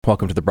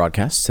Welcome to the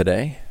broadcast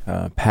today.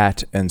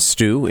 Pat and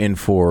Stu in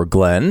for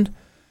Glenn.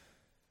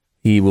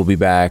 He will be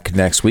back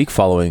next week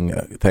following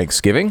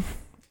Thanksgiving.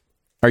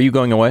 Are you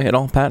going away at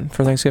all, Pat,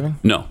 for Thanksgiving?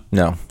 No.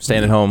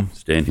 Staying at home.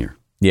 Staying here.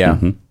 Yeah.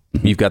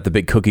 Mm-hmm. You've got the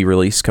big cookie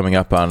release coming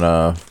up on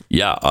on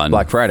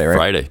Black Friday, right?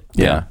 Friday.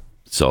 Yeah.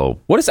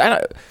 So what is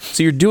that?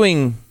 So you're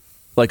doing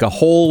like a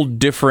whole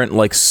different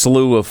like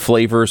slew of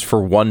flavors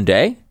for one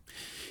day?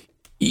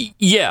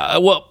 Yeah.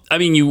 Well, I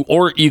mean,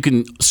 you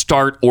can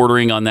start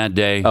ordering on that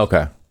day.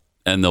 Okay.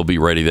 And they'll be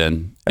ready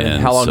then.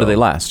 And how long do they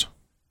last?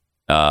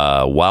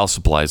 While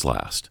supplies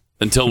last.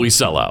 Until we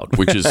sell out,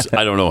 which is,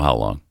 I don't know how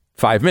long.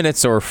 5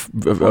 minutes or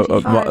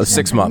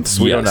 6 months?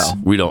 We don't know.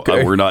 We don't.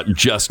 We're not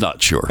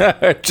sure.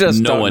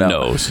 No one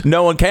knows.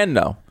 No one can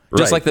know.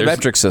 Just like the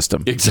metric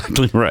system.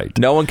 Exactly right.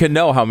 No one can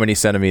know how many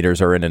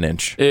centimeters are in an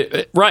inch.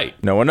 Right.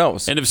 No one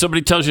knows. And if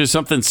somebody tells you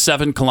something's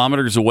 7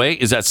 kilometers away,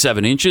 is that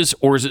 7 inches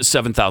or is it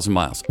 7,000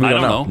 miles? I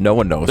don't know. No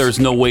one knows. There's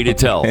no way to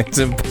tell. It's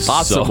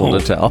impossible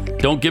to tell.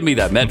 Don't give me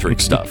that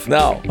metric stuff.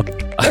 No.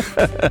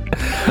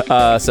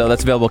 So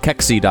that's available at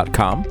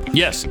Kexi.com.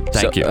 Yes.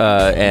 Thank you.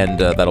 And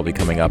that'll be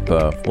coming up.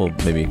 We'll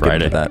maybe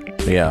Friday. Get into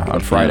that. Yeah, on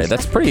Friday.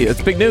 Yes.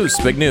 It's big news.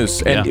 Big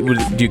news. And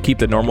do you keep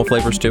the normal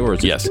flavors too? Or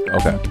is yes.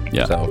 Okay.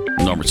 Yeah. So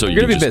normal. So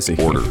you're going to be busy.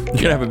 Order. You're going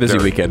to have a busy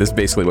weekend is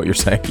basically what you're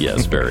saying.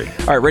 Yes, very.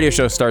 All right, radio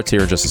show starts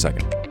here in just a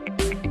second.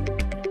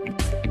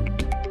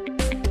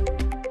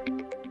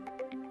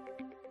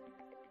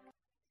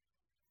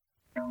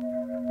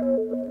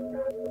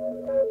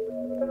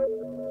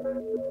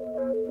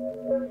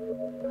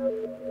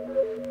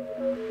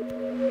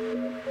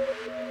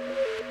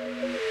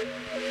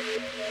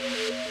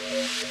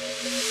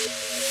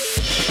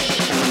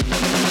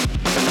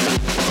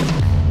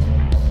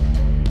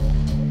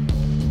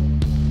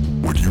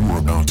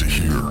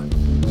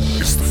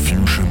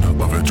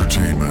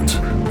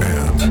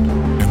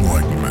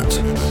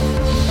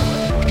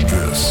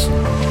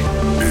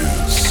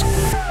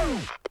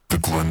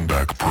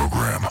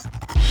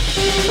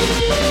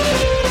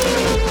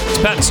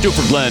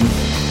 For Glenn,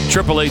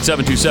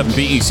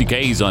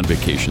 888-727-BECK. He's on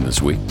vacation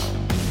this week.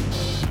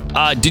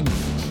 Did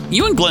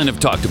you and Glenn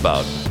have talked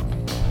about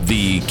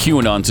the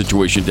QAnon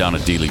situation down at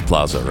Dealey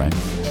Plaza, right?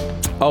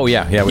 Oh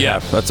yeah, we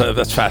have.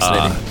 That's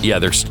fascinating.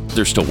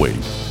 They're still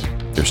waiting.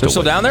 They're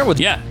still down there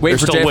waiting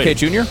for JFK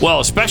Jr.? Well,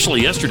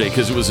 especially yesterday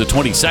because it was the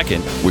 22nd,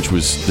 which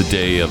was the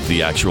day of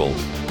the actual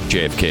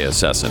JFK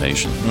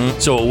assassination. Mm-hmm.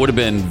 So it would have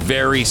been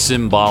very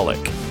symbolic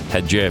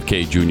had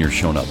JFK Jr.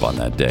 shown up on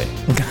that day.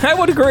 I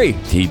would agree.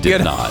 He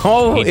did not.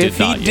 If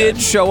he did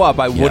show up,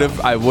 I would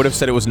have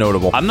said it was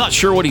notable. I'm not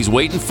sure what he's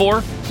waiting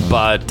for,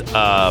 but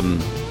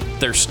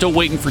they're still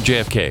waiting for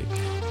JFK.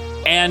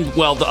 And,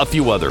 well, a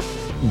few other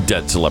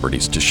dead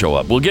celebrities to show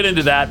up. We'll get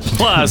into that.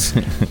 Plus,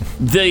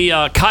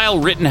 the Kyle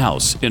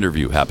Rittenhouse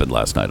interview happened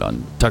last night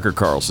on Tucker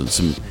Carlson.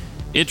 Some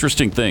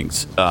interesting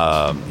things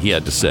he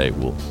had to say.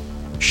 We'll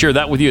share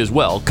that with you as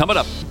well. Coming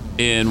up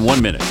in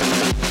 1 minute.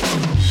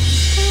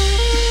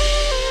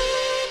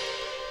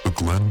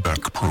 Glenn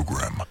Beck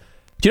program.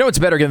 Do you know what's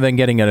better than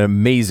getting an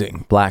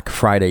amazing Black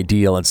Friday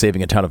deal and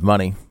saving a ton of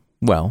money?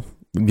 Well,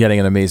 getting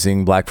an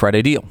amazing Black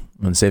Friday deal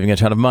and saving a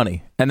ton of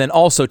money. And then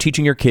also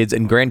teaching your kids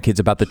and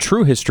grandkids about the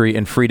true history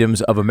and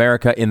freedoms of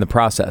America in the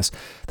process.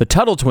 The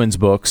Tuttle Twins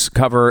books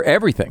cover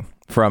everything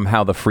from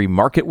how the free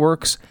market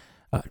works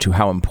to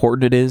how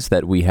important it is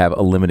that we have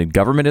a limited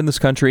government in this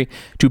country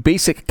to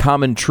basic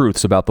common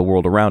truths about the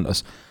world around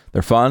us.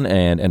 They're fun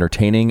and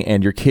entertaining,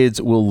 and your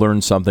kids will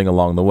learn something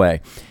along the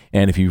way.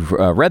 And if you've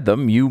read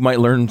them, you might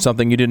learn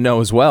something you didn't know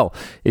as well.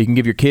 You can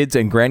give your kids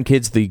and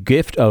grandkids the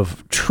gift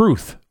of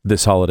truth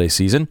this holiday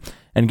season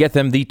and get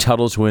them the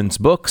Tuttle Twins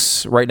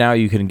books. Right now,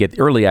 you can get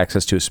early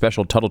access to a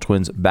special Tuttle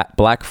Twins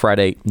Black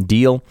Friday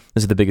deal.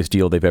 This is the biggest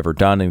deal they've ever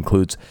done. It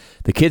includes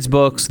the kids'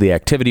 books, the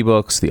activity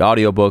books, the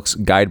audio books,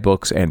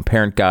 guidebooks, and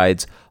parent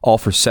guides, all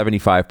for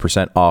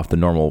 75% off the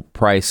normal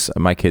price.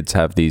 My kids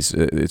have these.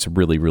 It's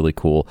really, really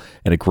cool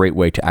and a great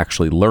way to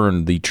actually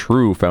learn the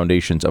true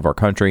foundations of our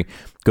country.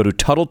 Go to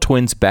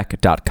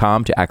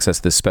TuttleTwinsBeck.com to access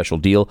this special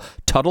deal.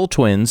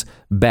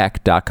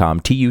 TuttleTwinsBeck.com,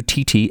 Tuttle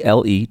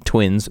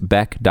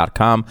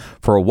TwinsBeck.com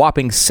for a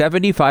whopping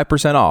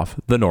 75% off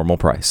the normal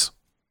price.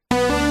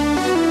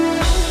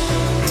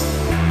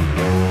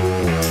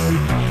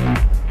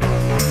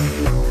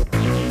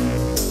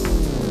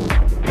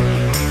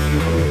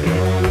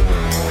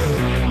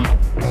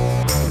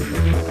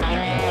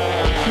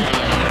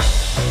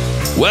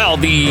 Well,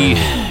 the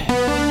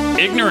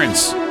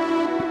ignorance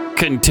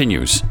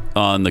continues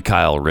on the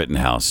Kyle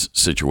Rittenhouse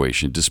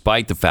situation,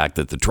 despite the fact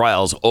that the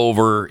trial's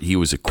over. He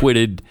was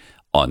acquitted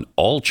on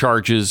all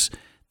charges.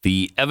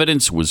 The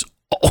evidence was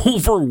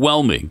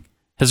overwhelming.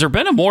 Has there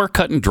been a more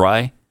cut and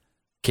dry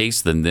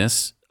case than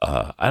this?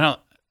 I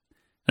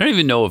don't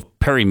even know if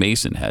Perry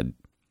Mason had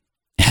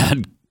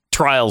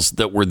trials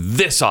that were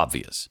this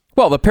obvious.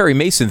 Well, the Perry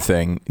Mason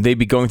thing, they'd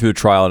be going through the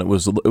trial and it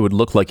would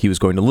look like he was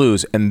going to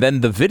lose, and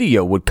then the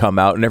video would come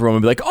out and everyone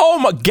would be like, "Oh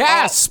my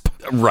gasp!"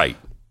 Right.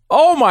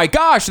 Oh my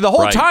gosh! The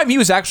whole time he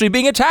was actually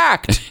being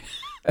attacked.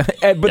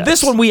 But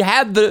this one, we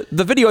had the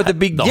video at the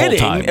beginning,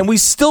 time. and we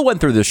still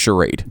went through this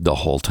charade. The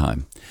whole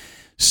time.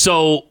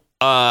 So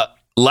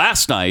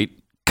last night,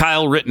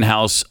 Kyle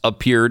Rittenhouse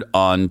appeared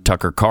on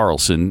Tucker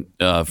Carlson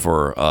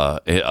for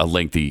a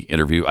lengthy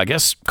interview. I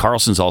guess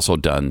Carlson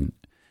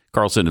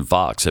and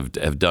Fox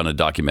have done a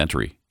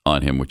documentary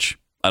on him, which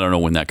I don't know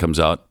when that comes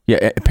out.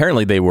 Yeah,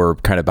 apparently they were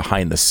kind of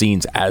behind the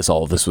scenes as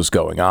all of this was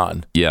going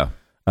on. Yeah.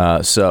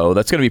 So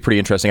that's going to be pretty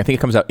interesting. I think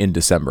it comes out in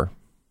December.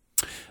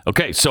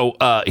 Okay, so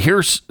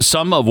here's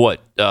some of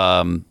what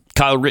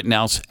Kyle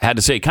Rittenhouse had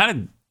to say. Kind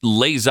of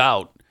lays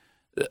out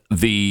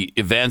the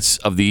events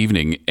of the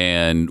evening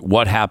and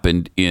what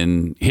happened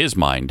in his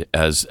mind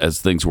as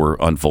things were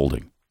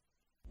unfolding.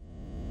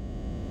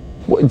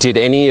 Did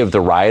any of the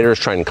rioters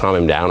try and calm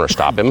him down or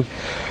stop him?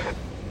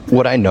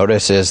 What I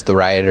noticed is the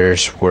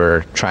rioters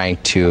were trying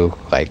to,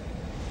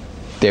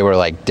 they were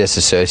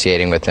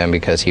disassociating with him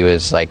because he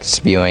was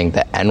spewing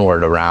the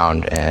N-word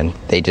around, and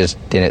they just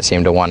didn't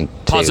seem to want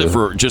to. Pause it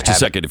for just a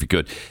second, if you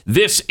could.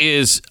 This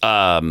is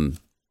the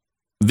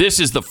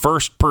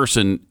first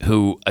person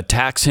who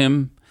attacks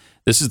him.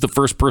 This is the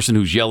first person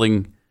who's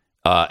yelling.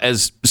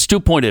 As Stu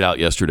pointed out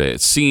yesterday,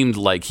 it seemed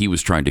like he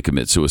was trying to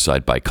commit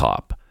suicide by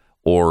cop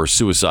or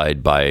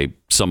suicide by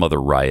some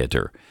other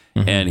rioter.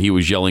 Mm-hmm. And he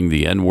was yelling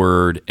the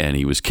N-word, and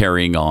he was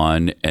carrying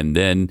on, and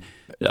then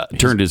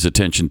turned his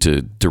attention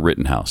to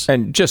Rittenhouse.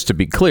 And just to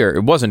be clear,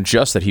 it wasn't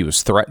just that he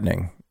was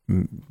threatening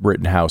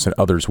Rittenhouse and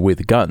others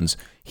with guns.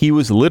 He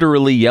was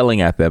literally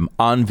yelling at them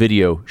on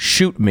video,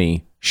 "Shoot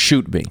me,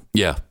 shoot me."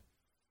 Yeah.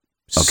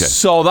 Okay.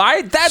 So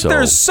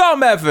there's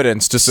some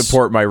evidence to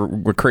support my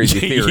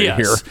crazy theory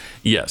here.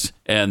 Yes.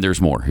 And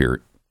there's more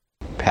here.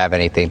 Have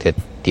anything to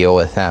deal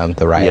with them,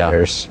 the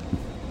rioters. Yeah.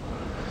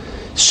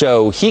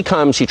 So he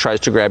comes, he tries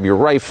to grab your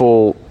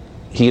rifle,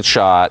 he gets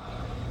shot.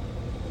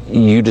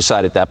 You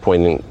decide at that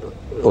point,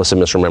 unless I'm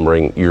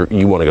misremembering,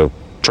 you want to go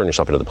turn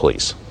yourself into the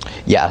police.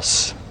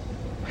 Yes.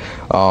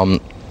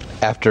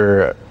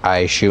 After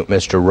I shoot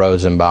Mr.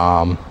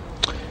 Rosenbaum,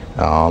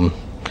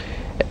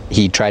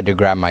 he tried to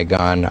grab my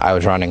gun. I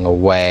was running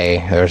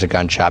away. There was a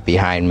gunshot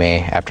behind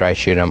me. After I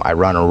shoot him, I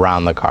run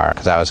around the car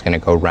because I was going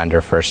to go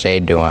render first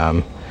aid to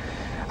him.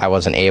 I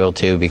wasn't able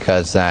to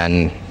because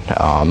then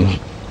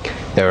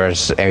there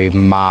was a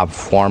mob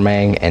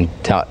forming and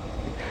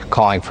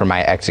calling for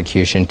my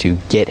execution to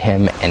get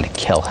him and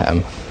kill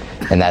him.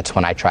 And that's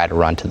when I try to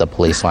run to the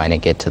police line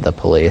and get to the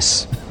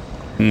police.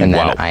 And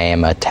then I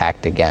am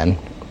attacked again.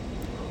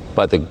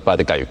 By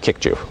the guy who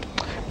kicked you?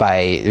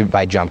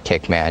 By Jump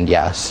Kick Man,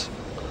 yes.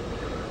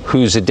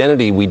 Whose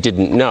identity we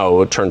didn't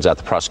know. It turns out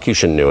the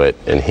prosecution knew it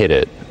and hid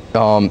it.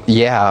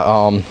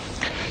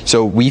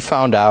 So we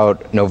found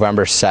out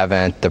November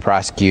 7th, the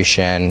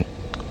prosecution,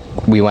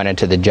 we went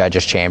into the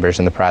judge's chambers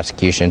and the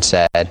prosecution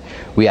said,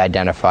 we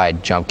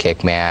identified Jump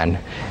Kick Man,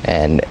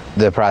 and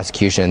the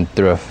prosecution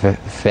threw a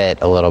fit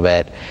a little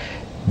bit.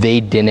 They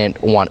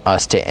didn't want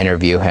us to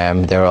interview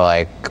him. They were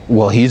like,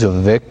 well, he's a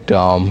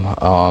victim,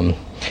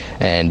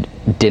 and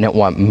didn't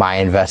want my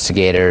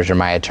investigators or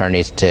my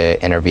attorneys to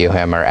interview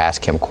him or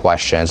ask him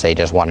questions. They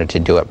just wanted to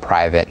do it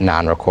private,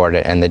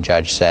 non-recorded, and the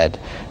judge said,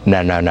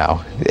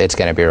 no, it's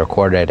going to be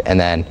recorded. And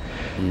then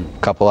a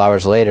couple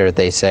hours later,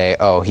 they say,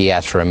 oh, he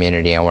asked for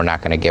immunity and we're not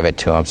going to give it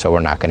to him, so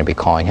we're not going to be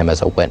calling him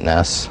as a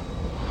witness.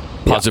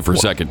 Pause it for a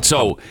second.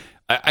 So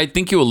I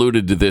think you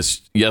alluded to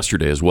this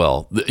yesterday as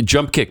well. The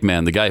Jump Kick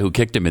Man, the guy who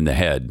kicked him in the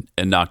head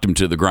and knocked him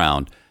to the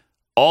ground,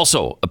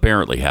 also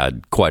apparently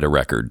had quite a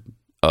record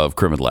of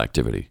criminal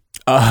activity.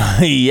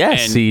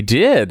 Yes, and he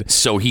did.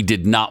 So he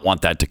did not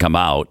want that to come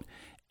out.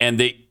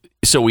 And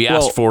so we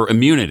asked for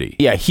immunity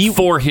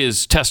for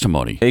his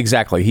testimony.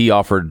 Exactly. He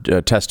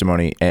offered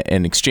testimony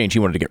in exchange. He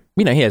wanted to get,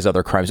 he has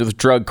other crimes. It was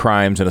drug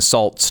crimes and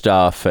assault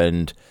stuff.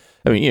 And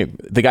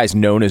the guy's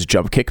known as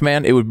Jump Kick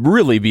Man. It would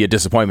really be a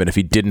disappointment if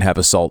he didn't have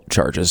assault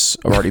charges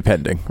already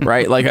pending,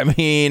 right?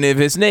 If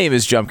his name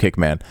is Jump Kick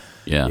Man,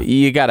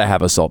 you got to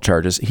have assault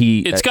charges.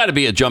 It's got to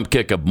be a jump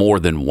kick of more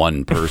than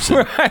one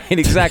person. Right,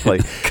 exactly.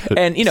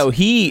 And,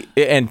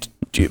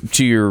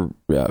 to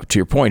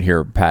your point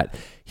here, Pat,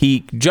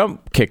 he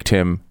jump kicked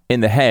him in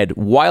the head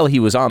while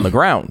he was on the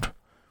ground,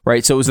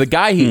 right? So it was the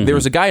guy, there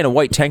was a guy in a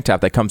white tank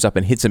top that comes up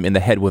and hits him in the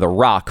head with a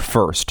rock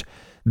first.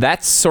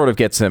 That sort of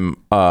gets him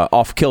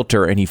off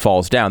kilter and he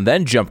falls down.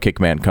 Then Jump Kick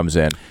Man comes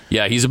in.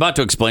 Yeah, he's about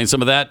to explain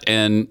some of that.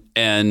 And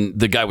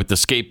the guy with the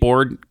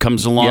skateboard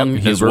comes along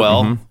as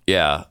well. Mm-hmm.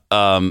 Yeah.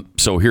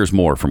 So here's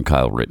more from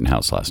Kyle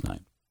Rittenhouse last night.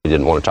 He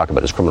didn't want to talk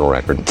about his criminal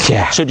record.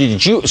 Yeah.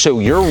 So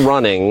you're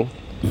running,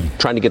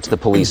 trying to get to the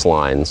police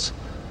lines.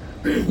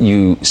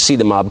 You see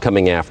the mob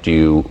coming after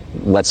you.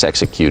 Let's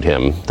execute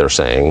him, they're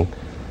saying.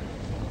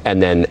 And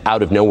then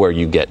out of nowhere,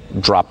 you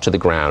get dropped to the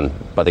ground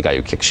by the guy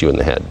who kicks you in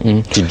the head.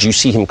 Mm-hmm. Did you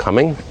see him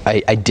coming?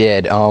 I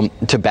did.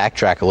 To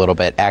backtrack a little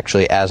bit,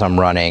 actually, as I'm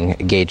running,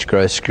 Gage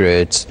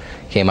Grosskreutz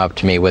came up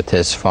to me with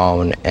his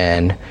phone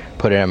and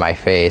put it in my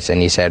face.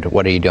 And he said,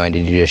 what are you doing?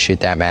 Did you just shoot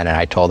that man? And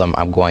I told him,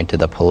 I'm going to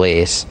the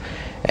police.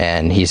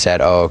 And he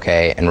said, oh,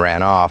 okay, and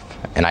ran off.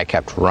 And I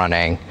kept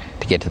running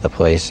to get to the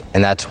police.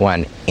 And that's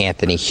when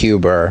Anthony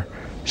Huber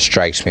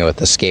strikes me with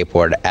the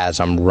skateboard as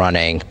I'm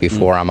running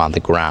before I'm on the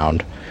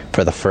ground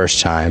for the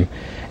first time.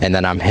 And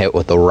then I'm hit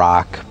with a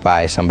rock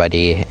by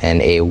somebody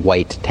in a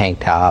white tank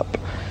top.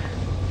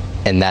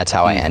 And that's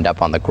how I end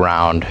up on the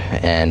ground.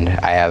 And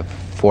I have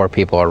 4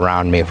 people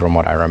around me from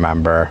what I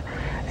remember.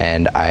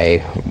 And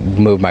I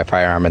move my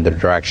firearm in their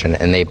direction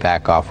and they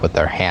back off with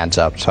their hands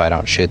up so I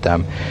don't shoot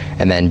them.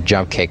 And then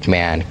Jump Kick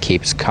Man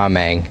keeps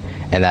coming.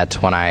 And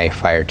that's when I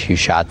fire 2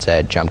 shots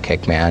at Jump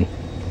Kick Man.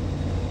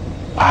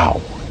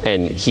 Wow.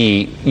 And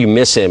you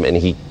miss him and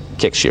he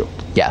kicks you.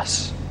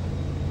 Yes.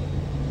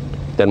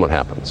 Then what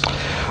happens?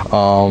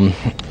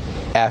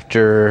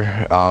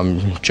 After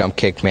Jump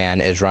Kick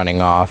Man is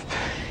running off,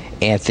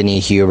 Anthony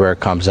Huber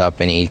comes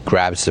up and he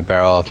grabs the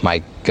barrel of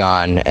my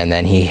gun and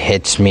then he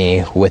hits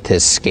me with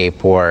his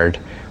skateboard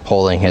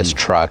holding his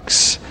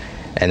trucks,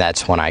 and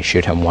that's when I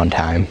shoot him 1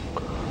 time.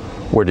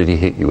 Where did he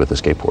hit you with the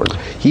skateboard?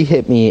 He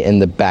hit me in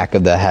the back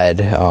of the head,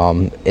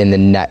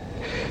 in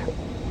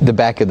the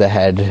back of the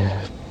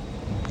head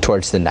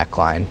towards the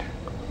neckline.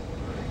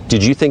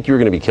 Did you think you were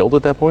going to be killed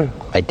at that point?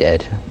 I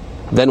did.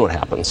 Then what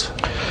happens?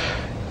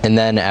 And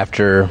then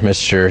after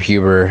Mr.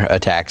 Huber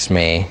attacks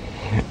me,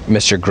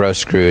 Mr.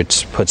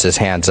 Grosskreutz puts his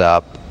hands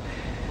up,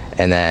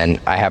 and then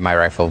I have my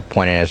rifle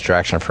pointed in his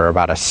direction for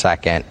about a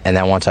second. And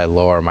then once I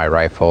lower my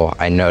rifle,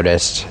 I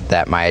noticed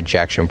that my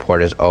ejection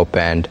port is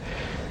opened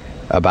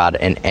about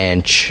an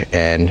inch,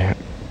 and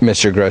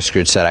Mr.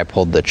 Grosskreutz said I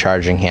pulled the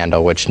charging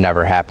handle, which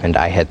never happened.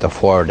 I hit the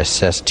forward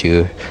assist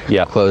to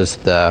close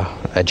the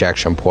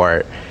ejection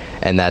port,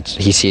 and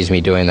he sees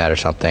me doing that or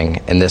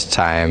something. And this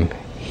time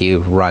he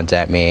runs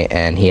at me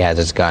and he has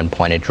his gun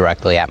pointed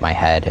directly at my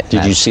head.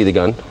 Did you see the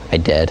gun? I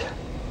did.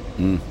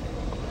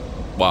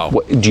 Wow.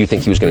 Do you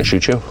think he was going to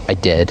shoot you? I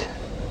did.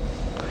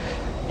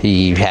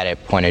 He had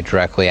it pointed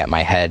directly at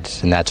my head,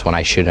 and that's when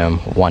I shoot him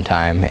 1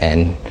 time.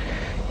 And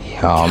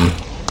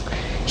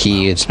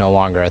he is no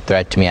longer a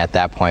threat to me at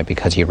that point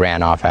because he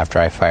ran off after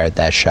I fired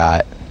that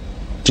shot.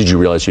 Did you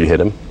realize you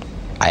hit him?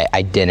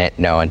 I didn't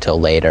know until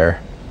later.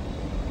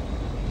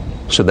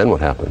 So then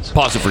what happens?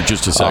 Pause it for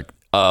just a sec.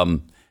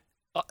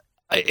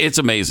 It's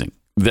amazing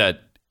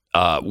that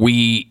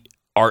we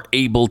are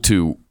able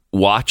to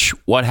watch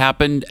what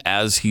happened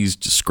as he's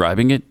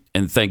describing it,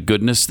 and thank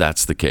goodness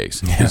that's the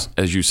case. Yeah.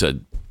 As you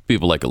said,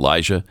 people like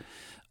Elijah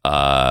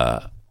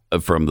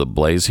from the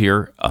Blaze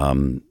here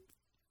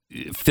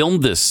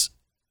filmed this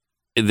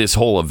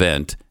whole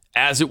event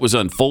as it was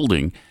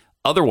unfolding.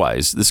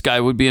 Otherwise, this guy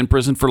would be in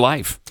prison for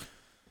life.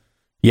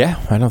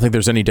 Yeah, I don't think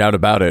there's any doubt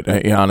about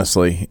it,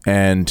 honestly.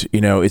 And,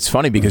 it's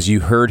funny because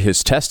you heard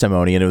his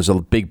testimony and it was a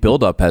big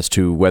buildup as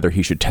to whether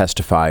he should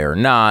testify or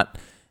not.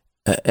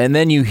 And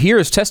then you hear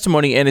his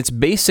testimony and it's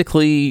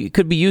basically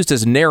could be used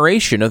as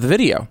narration of the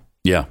video.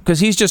 Yeah. Because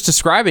he's just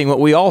describing what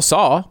we all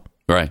saw.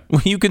 Right.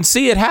 You can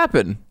see it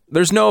happen.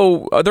 There's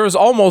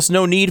almost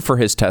no need for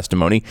his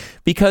testimony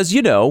because,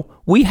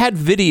 we had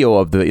video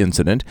of the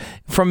incident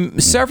from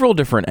several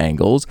different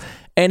angles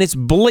and it's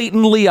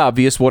blatantly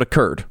obvious what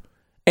occurred.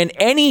 And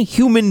any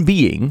human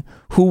being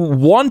who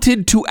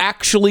wanted to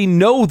actually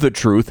know the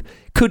truth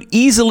could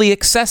easily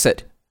access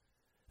it.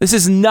 This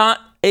is not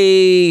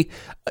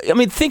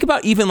think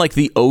about even like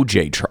the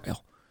OJ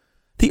trial.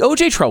 The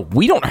OJ trial,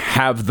 we don't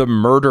have the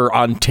murder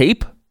on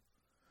tape.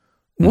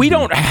 We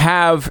don't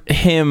have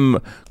him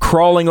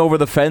crawling over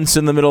the fence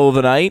in the middle of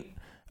the night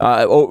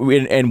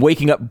and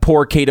waking up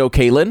poor Kato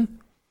Kalin.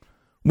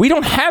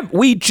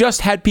 We just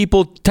had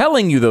people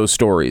telling you those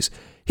stories.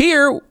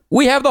 Here,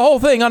 we have the whole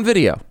thing on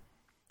video.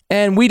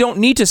 And we don't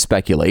need to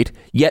speculate,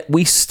 yet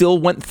we still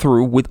went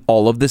through with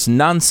all of this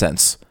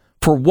nonsense.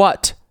 For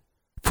what?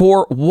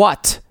 For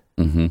what?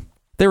 Mm-hmm.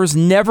 There was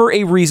never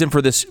a reason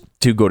for this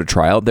to go to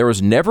trial. There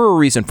was never a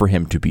reason for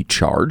him to be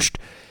charged.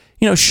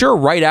 Sure,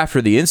 right after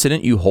the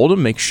incident, you hold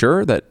him, make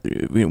sure that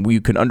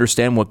we can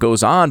understand what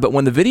goes on. But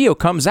when the video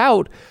comes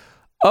out,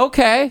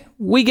 okay,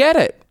 we get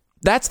it.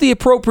 That's the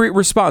appropriate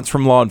response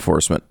from law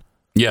enforcement.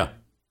 Yeah.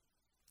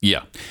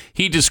 Yeah.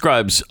 He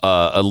describes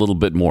a little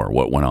bit more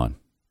what went on.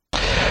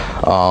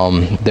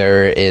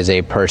 There is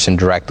a person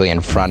directly in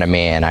front of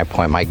me and I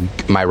point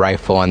my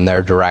rifle in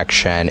their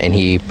direction and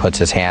he puts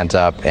his hands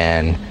up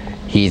and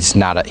he's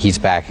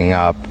backing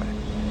up,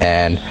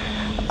 and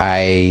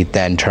I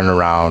then turn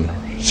around,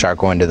 start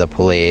going to the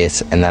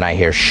police, and then I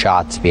hear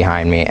shots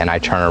behind me and I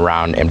turn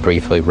around and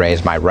briefly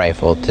raise my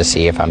rifle to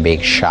see if I'm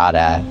being shot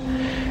at,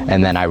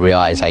 and then I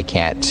realize I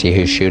can't see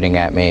who's shooting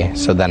at me,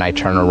 so then I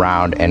turn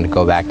around and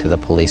go back to the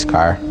police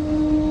car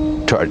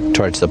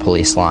towards the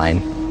police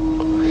line.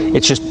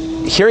 It's just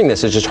hearing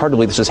this is just hard to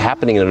believe this is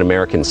happening in an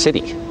American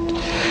city.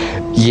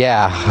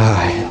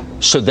 Yeah.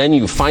 So then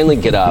you finally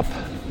get up,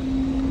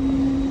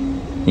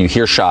 you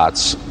hear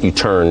shots, you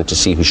turn to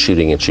see who's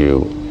shooting at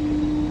you,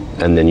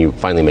 and then you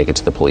finally make it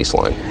to the police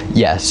line.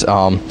 Yes.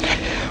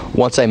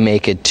 Once I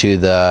make it to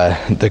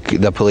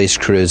the police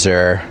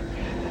cruiser,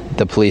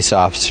 the police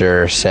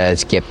officer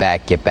says, get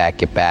back, get back,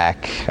 get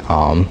back.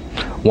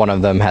 One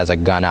of them has a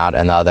gun out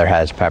and the other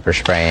has pepper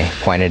spray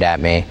pointed at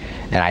me.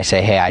 And I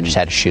say, hey, I just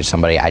had to shoot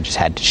somebody. I just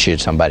had to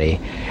shoot somebody.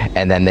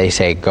 And then they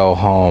say, go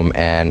home.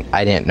 And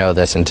I didn't know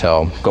this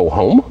until... Go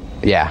home?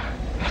 Yeah.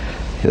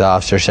 The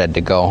officer said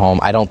to go home.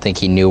 I don't think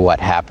he knew what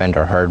happened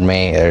or heard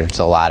me. There's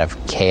a lot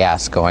of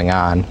chaos going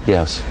on.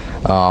 Yes.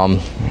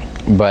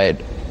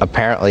 But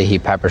apparently he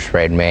pepper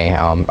sprayed me.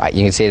 You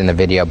can see it in the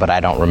video, but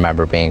I don't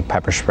remember being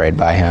pepper sprayed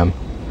by him.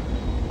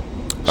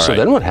 So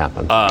then what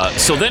happened?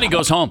 So then he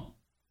goes home.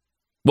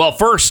 Well,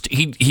 first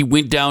he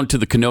went down to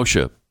the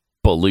Kenosha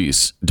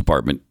Police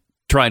Department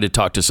trying to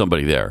talk to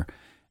somebody there,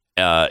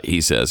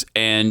 he says,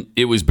 and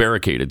it was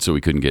barricaded so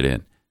he couldn't get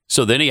in.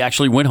 So then he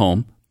actually went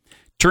home,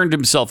 turned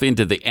himself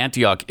into the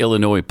Antioch,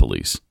 Illinois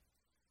police,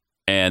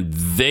 and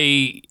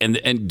they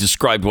and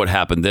described what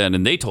happened then,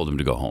 and they told him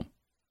to go home.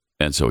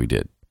 And so he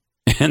did.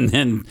 And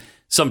then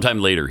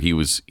sometime later he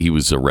was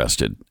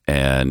arrested,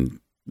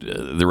 and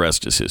the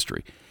rest is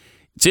history.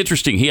 It's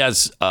interesting. He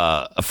has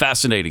a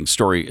fascinating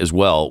story as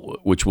well,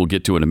 which we'll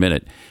get to in a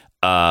minute,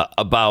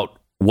 about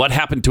what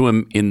happened to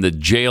him in the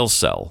jail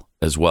cell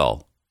as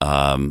well.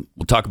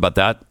 We'll talk about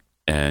that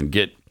and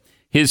get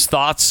his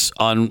thoughts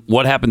on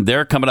what happened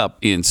there coming up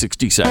in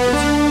 60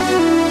 seconds.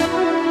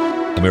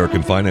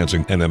 American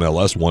Financing,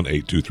 NMLS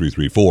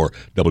 182334,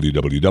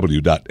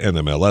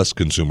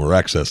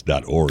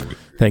 www.nmlsconsumeraccess.org.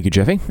 Thank you,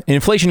 Jeffy.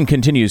 Inflation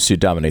continues to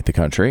dominate the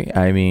country.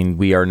 I mean,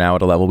 we are now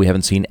at a level we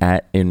haven't seen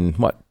in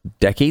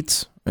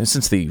decades?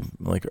 Since the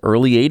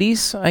early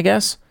 80s, I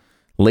guess?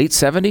 Late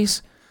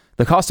 70s?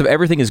 The cost of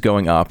everything is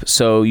going up,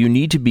 so you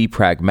need to be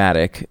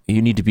pragmatic.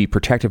 You need to be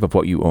protective of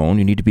what you own.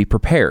 You need to be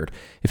prepared.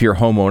 If you're a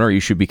homeowner,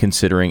 you should be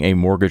considering a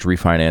mortgage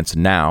refinance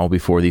now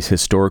before these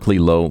historically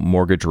low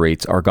mortgage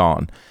rates are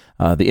gone.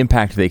 The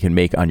impact they can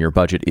make on your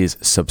budget is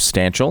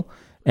substantial,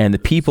 and the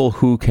people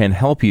who can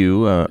help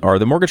you are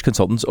the mortgage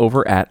consultants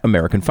over at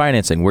American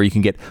Financing, where you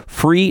can get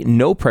free,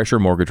 no-pressure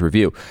mortgage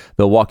review.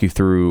 They'll walk you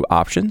through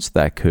options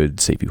that could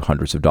save you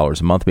hundreds of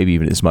dollars a month, maybe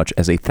even as much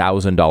as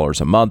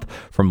 $1,000 a month.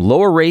 From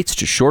lower rates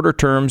to shorter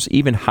terms,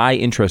 even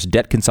high-interest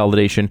debt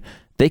consolidation,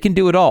 they can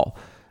do it all.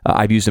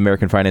 I've used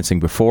American Financing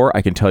before.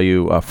 I can tell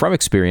you from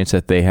experience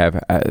that they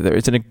have.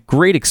 It's a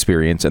great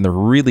experience, and they're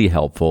really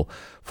helpful.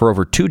 For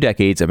over 2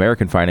 decades,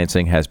 American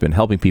Financing has been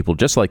helping people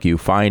just like you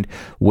find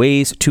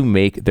ways to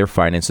make their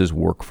finances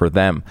work for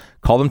them.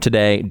 Call them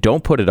today.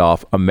 Don't put it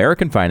off.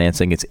 American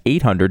Financing. It's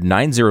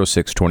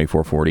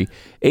 800-906-2440,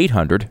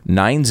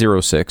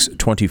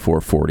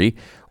 800-906-2440,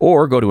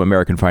 or go to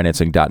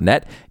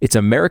AmericanFinancing.net. It's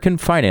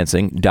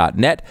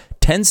AmericanFinancing.net.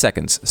 10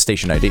 seconds,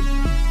 station ID.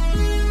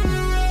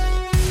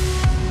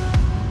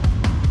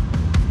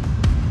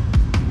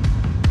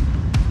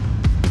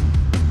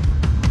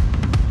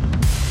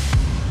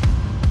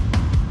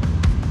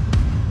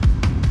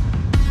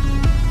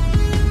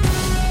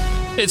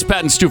 It's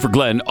Pat and Stu for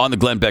Glenn on the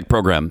Glenn Beck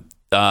program.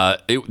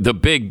 The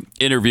big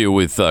interview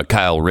with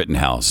Kyle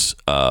Rittenhouse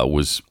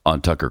was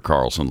on Tucker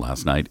Carlson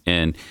last night.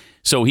 And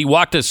so he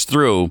walked us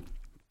through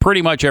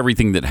pretty much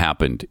everything that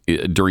happened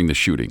during the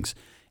shootings.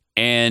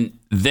 And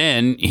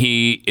then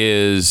he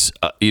is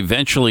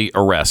eventually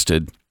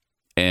arrested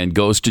and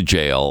goes to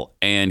jail.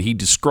 And he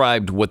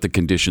described what the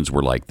conditions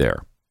were like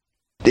there.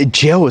 The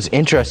jail was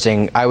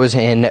interesting. I was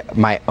in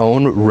my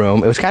own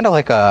room. It was kind of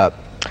like a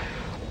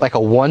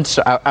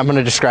one-star. I'm going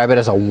to describe it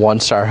as a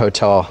one-star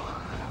hotel.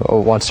 A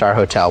one-star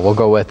hotel. We'll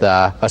go with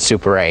a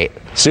Super 8.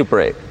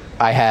 Super 8.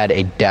 I had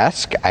a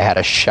desk. I had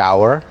a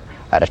shower.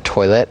 I had a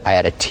toilet. I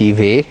had a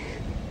TV.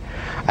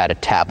 I had a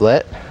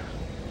tablet.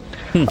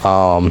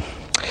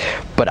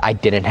 But I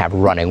didn't have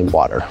running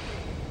water.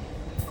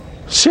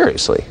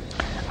 Seriously?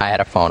 I had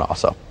a phone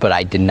also, but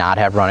I did not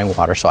have running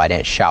water, so I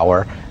didn't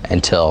shower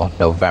until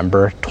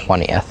November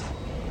 20th.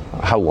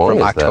 How long From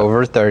is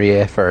October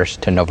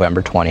 31st to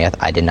November 20th,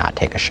 I did not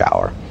take a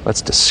shower.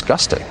 That's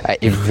disgusting.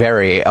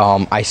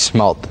 I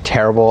smelled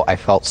terrible. I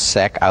felt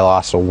sick. I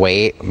lost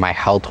weight. My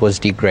health was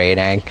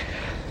degrading.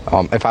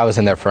 If I was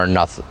in there for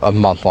a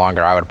month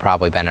longer, I would have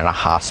probably been in a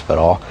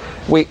hospital.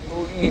 Wait,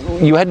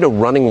 you had no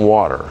running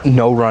water?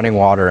 No running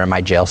water in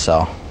my jail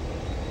cell.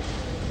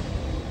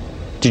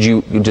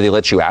 Did they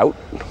let you out?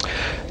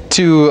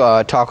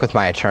 To talk with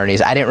my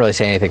attorneys. I didn't really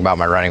say anything about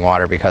my running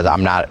water because I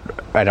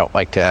don't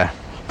like to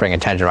bring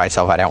attention to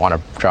myself. I didn't want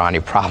to draw any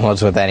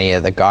problems with any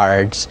of the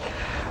guards.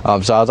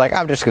 So I was like,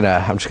 I'm just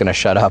gonna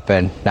shut up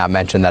and not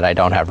mention that I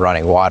don't have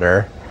running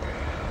water.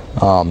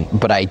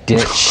 But I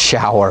didn't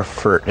shower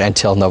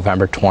until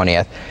November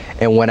 20th.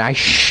 And when I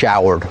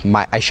showered,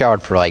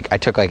 I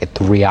took like a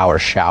 3-hour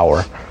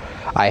shower.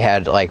 I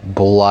had like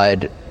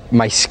blood.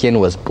 My skin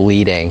was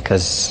bleeding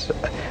because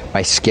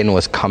my skin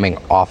was coming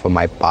off of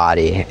my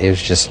body. It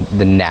was just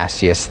the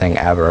nastiest thing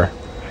ever.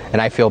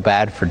 And I feel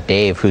bad for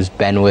Dave, who's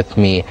been with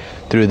me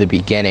through the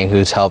beginning,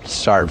 who's helped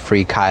start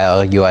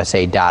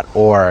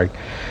freekyleusa.org.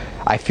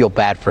 I feel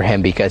bad for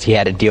him because he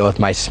had to deal with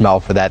my smell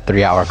for that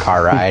 3-hour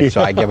car ride.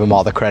 So I give him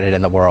all the credit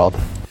in the world.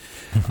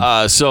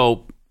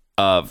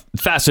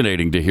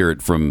 Fascinating to hear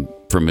it from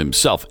from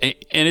himself. And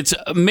it's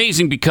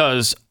amazing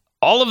because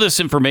all of this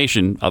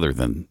information, other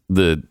than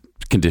the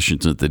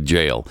conditions at the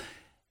jail,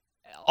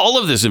 all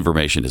of this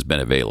information has been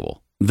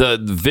available. The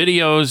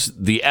videos,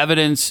 the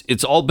evidence,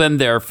 it's all been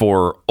there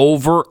for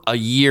over a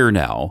year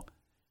now.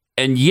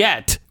 And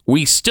yet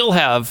we still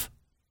have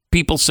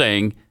people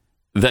saying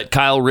that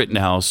Kyle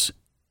Rittenhouse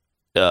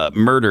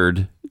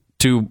murdered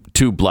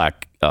two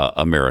black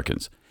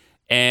Americans.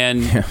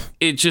 And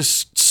it's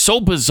just so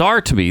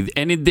bizarre to me.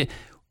 And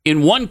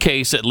in one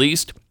case, at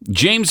least,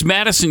 James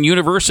Madison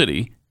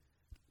University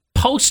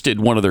posted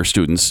one of their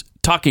students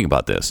talking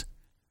about this.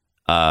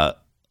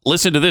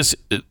 Listen to this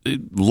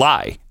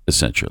lie,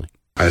 essentially.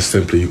 I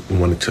simply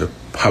wanted to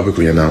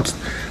publicly announce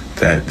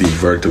that the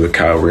verdict of the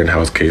Kyle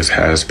Rittenhouse case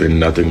has been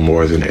nothing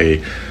more than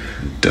a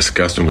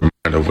disgusting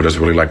reminder of what it's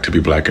really like to be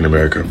black in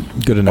America.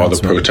 Good announcement. All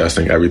the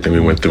protesting, everything we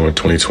went through in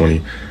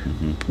 2020,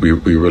 we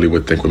really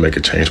would think would make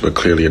a change, but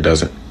clearly it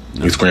doesn't.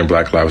 We scream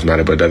Black Lives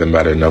Matter, but it doesn't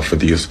matter enough for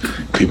these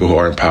people who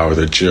are in power,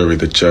 the jury,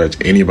 the judge,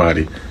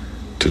 anybody,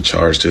 to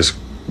charge this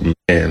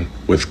man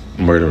with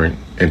murdering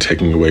and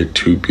taking away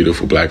two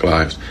beautiful black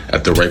lives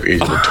at the ripe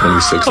age of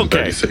 26 and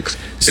 36.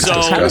 It's So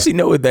how does he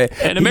know that?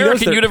 An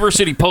American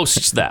university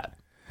posts that.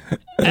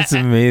 That's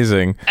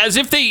amazing. As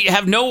if they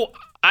have no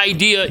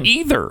idea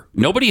either.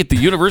 Nobody at the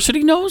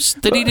university knows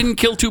that he didn't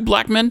kill two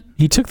black men?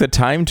 He took the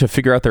time to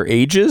figure out their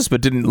ages,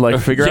 but didn't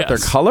figure out their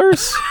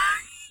colors?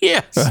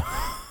 Yes.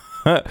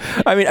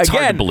 I mean, It's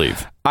hard to again,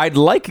 believe. I'd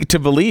like to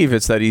believe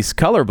it's that he's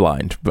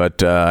colorblind,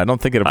 but I don't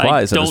think it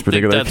applies in this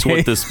particular I don't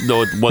think case.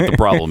 that's what the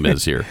problem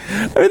is here.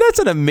 I mean, that's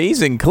an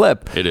amazing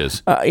clip. It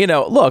is.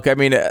 Look, I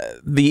mean,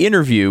 the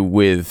interview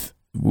with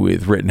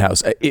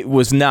Rittenhouse, it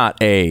was not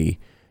a,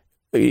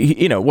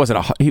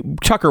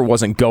 Tucker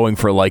wasn't going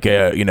for like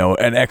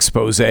an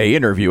expose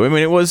interview. I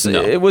mean, it was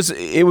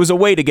a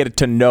way to get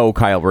to know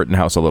Kyle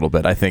Rittenhouse a little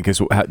bit, I think is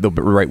the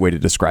right way to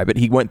describe it.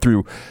 He went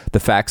through the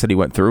facts that he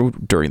went through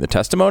during the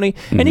testimony,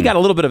 and he got a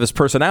little bit of his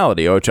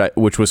personality,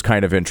 which was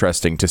kind of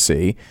interesting to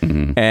see.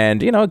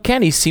 And,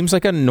 again, he seems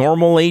like a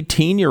normal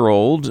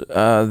 18-year-old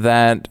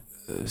that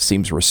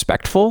seems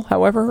respectful,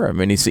 however. I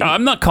mean,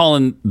 I'm not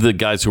calling the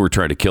guys who were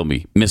trying to kill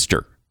me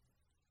Mr.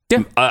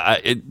 Yeah,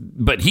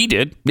 but he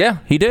did. Yeah,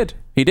 he did.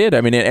 He did.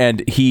 I mean,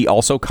 and he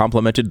also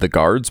complimented the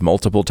guards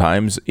multiple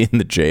times in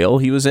the jail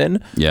he was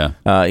in. Yeah.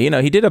 He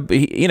did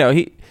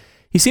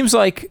he seems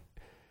like,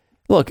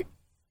 look,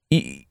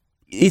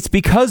 it's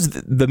because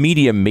the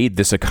media made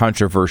this a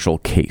controversial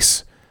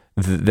case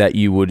that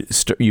you would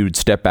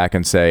step back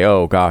and say,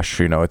 oh gosh,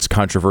 it's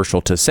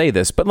controversial to say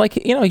this, but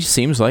he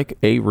seems like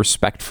a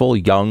respectful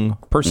young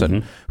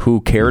person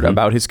who cared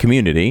about his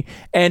community,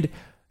 and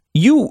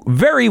you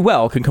very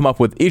well can come up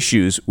with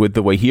issues with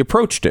the way he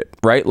approached it,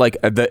 right?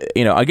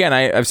 Again,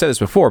 I've said this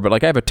before, but I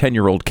have a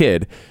 10-year-old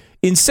kid.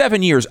 In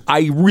 7 years,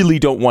 I really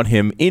don't want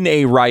him in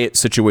a riot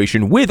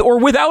situation with or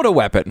without a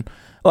weapon.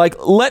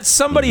 Let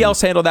somebody else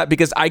handle that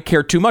because I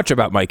care too much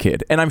about my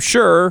kid. And I'm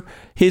sure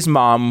his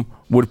mom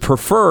would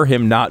prefer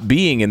him not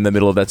being in the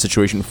middle of that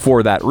situation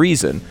for that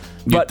reason.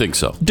 You'd think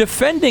so.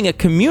 Defending a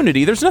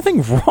community, there's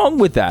nothing wrong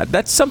with that.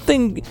 That's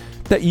something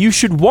that you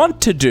should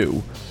want to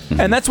do.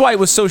 And that's why it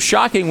was so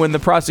shocking when the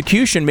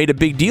prosecution made a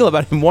big deal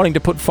about him wanting to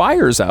put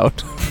fires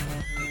out.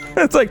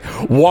 It's like,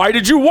 why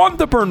did you want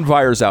to burn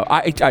fires out?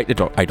 I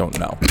don't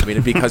know. I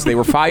mean, because they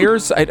were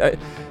fires.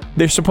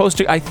 They're supposed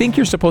to. I think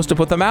you're supposed to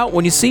put them out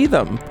when you see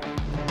them.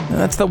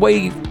 That's the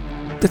way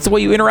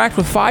you interact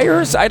with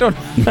fires. I don't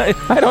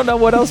know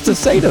what else to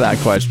say to that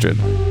question.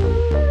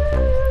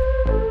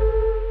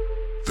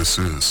 This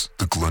is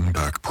the Glenn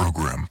Beck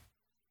Program.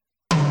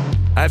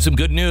 I have some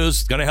good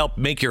news. Going to help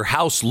make your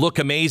house look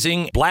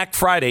amazing. Black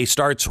Friday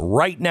starts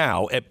right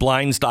now at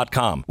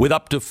Blinds.com with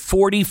up to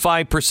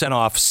 45%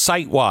 off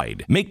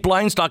site-wide. Make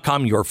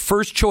Blinds.com your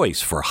first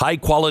choice for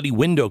high-quality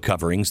window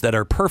coverings that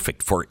are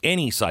perfect for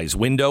any size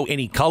window,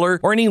 any color,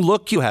 or any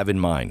look you have in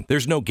mind.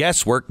 There's no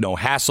guesswork, no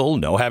hassle,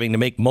 no having to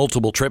make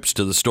multiple trips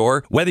to the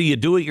store. Whether you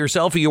do it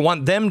yourself or you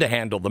want them to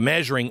handle the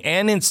measuring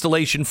and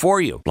installation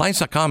for you,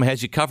 Blinds.com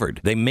has you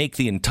covered. They make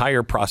the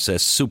entire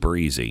process super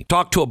easy.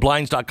 Talk to a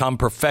Blinds.com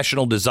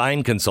professional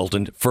design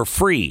consultant for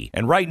free.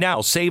 And right now,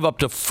 save up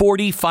to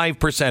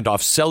 45%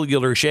 off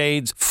cellular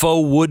shades,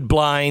 faux wood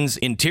blinds,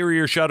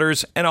 interior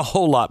shutters, and a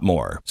whole lot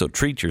more. So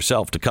treat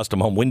yourself to custom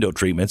home window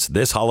treatments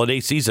this holiday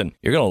season.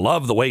 You're going to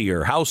love the way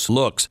your house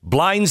looks.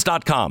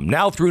 Blinds.com.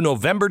 Now through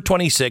November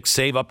 26th,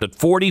 save up to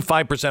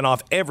 45%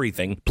 off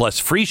everything, plus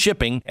free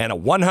shipping and a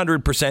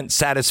 100%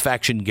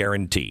 satisfaction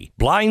guarantee.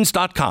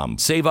 Blinds.com.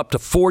 Save up to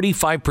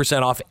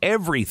 45% off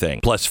everything,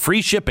 plus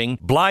free shipping.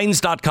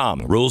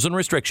 Blinds.com. Rules and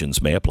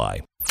restrictions may apply.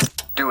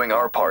 Doing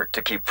our part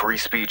to keep free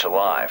speech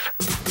alive.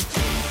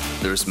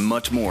 There's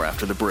much more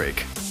after the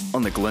break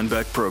on the Glenn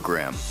Beck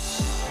Program.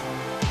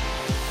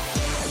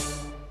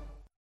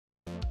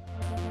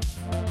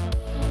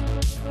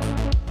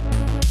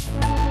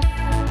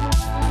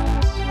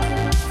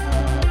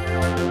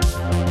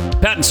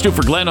 Pat and Stu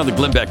for Glenn on the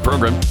Glenn Beck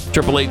Program.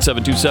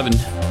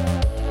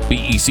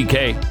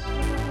 888-727-BECK.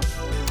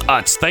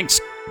 It's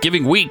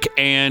Thanksgiving week,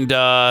 and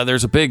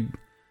there's a big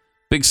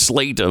Big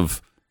slate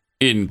of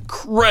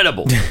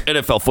incredible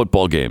NFL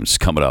football games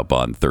coming up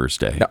on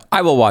Thursday. Now,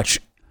 I will watch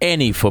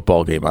any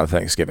football game on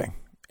Thanksgiving.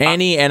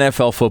 Any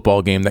NFL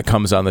football game that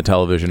comes on the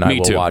television, I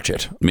will watch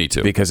it. Me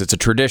too. Because it's a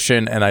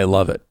tradition and I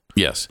love it.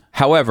 Yes.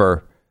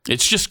 However,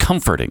 it's just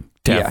comforting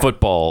to have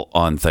football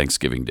on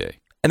Thanksgiving Day.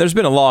 And there's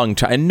been a long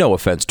time, and no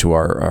offense to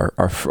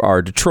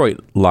our Detroit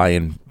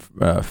Lion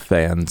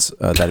fans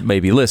that may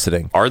be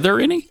listening. Are there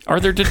any? Are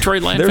there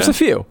Detroit Lions fans? There's a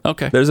few.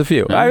 Okay. There's a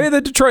few. I mean, the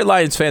Detroit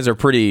Lions fans are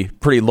pretty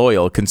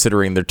loyal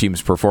considering their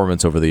team's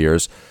performance over the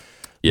years.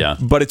 Yeah.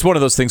 But it's one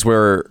of those things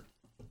where,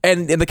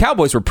 and the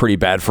Cowboys were pretty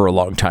bad for a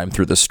long time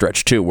through this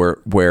stretch too,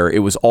 where it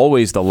was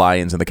always the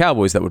Lions and the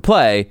Cowboys that would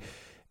play,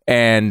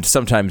 and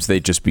sometimes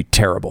they'd just be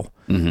terrible.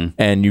 Mm-hmm.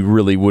 And you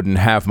really wouldn't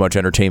have much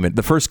entertainment.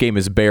 The first game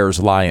is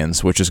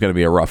Bears-Lions, which is going to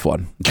be a rough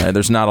one.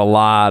 There's not a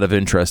lot of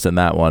interest in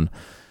that one.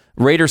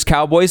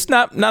 Raiders-Cowboys,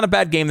 not a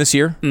bad game this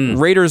year.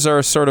 Raiders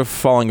are sort of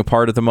falling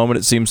apart at the moment,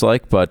 it seems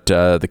like, but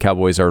the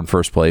Cowboys are in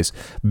first place.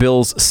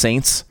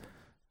 Bills-Saints.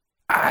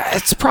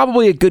 It's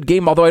probably a good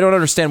game, although I don't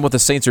understand what the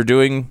Saints are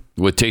doing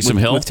with Taysom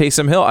Hill. With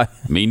Taysom Hill,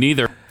 me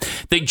neither.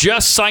 They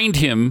just signed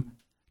him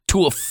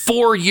to a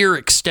 4-year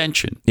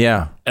extension.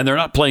 Yeah, and they're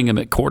not playing him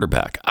at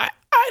quarterback. I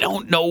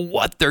don't know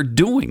what they're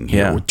doing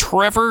here with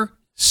Trevor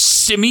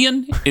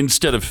Siemian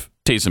instead of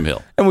Taysom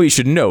Hill. And we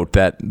should note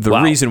that the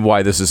reason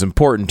why this is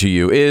important to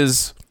you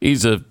is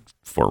he's a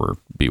former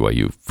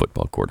BYU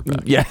football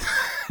quarterback. Yeah.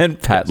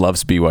 And Pat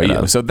loves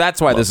BYU. So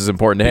that's why this is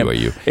important to him.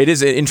 BYU. It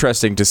is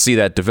interesting to see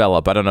that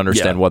develop. I don't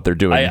understand what they're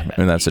doing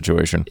in that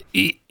situation.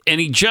 And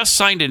he just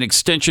signed an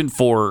extension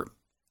for,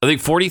 I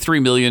think,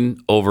 $43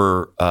 million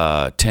over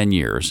 10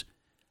 years.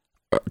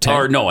 10?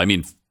 Or no, I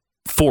mean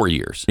 4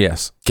 years.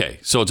 Yes. Okay,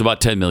 so it's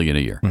about $10 million a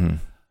year. Mm-hmm.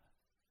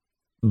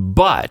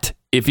 But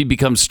if he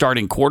becomes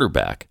starting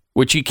quarterback,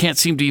 which he can't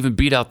seem to even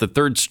beat out the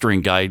third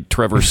string guy,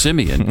 Trevor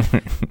Siemian.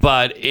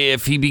 But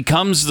if he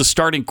becomes the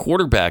starting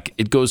quarterback,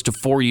 it goes to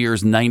 4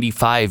 years,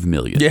 $95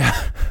 million.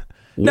 Yeah.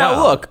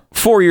 Now, look,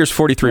 4 years,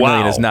 $43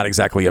 million is not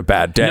exactly a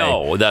bad day.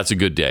 No, that's a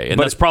good day. And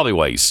that's probably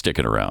why he's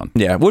sticking around.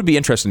 Yeah, it would be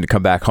interesting to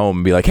come back home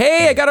and be like,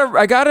 hey, I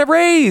got a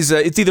raise.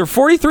 It's either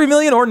 $43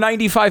 million or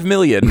 $95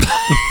 million.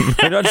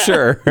 I'm not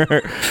sure.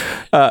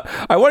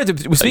 I wanted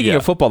to, speaking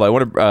of football, I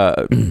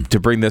wanted to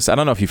bring this. I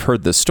don't know if you've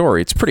heard this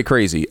story. It's pretty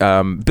crazy.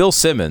 Bill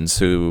Simmons,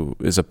 who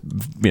is a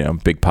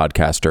big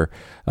podcaster,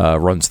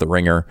 runs The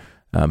Ringer.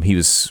 He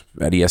was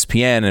at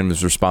ESPN and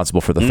was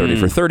responsible for the 30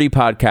 for 30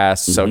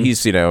 podcast. So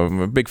he's,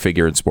 a big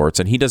figure in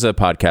sports, and he does a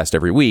podcast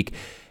every week.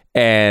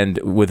 And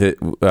with it,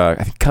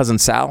 I think Cousin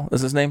Sal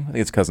is his name. I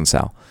think it's Cousin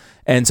Sal.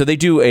 And so they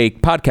do a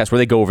podcast where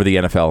they go over the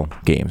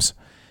NFL games.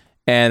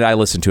 And I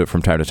listen to it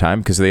from time to time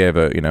because they have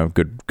a,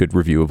 good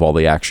review of all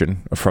the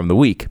action from the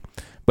week.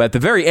 But at the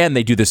very end,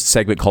 they do this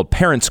segment called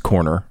Parents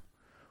Corner,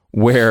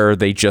 where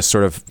they just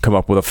sort of come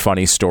up with a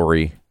funny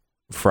story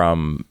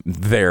from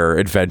their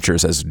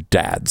adventures as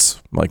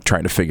dads, like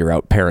trying to figure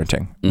out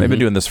parenting. They've been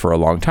doing this for a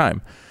long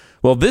time.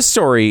 Well, this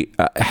story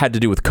had to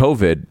do with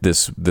COVID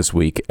this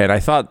week, and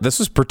I thought this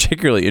was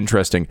particularly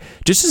interesting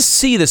just to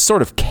see this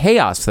sort of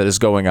chaos that is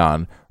going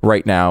on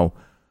right now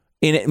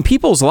in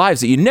people's lives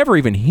that you never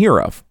even hear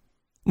of.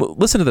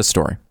 Listen to this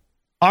story.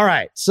 All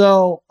right.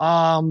 So,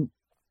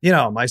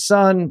 my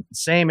son,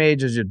 same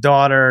age as your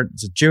daughter,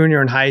 is a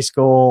junior in high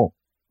school.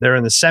 They're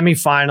in the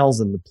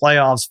semifinals and the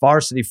playoffs,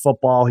 varsity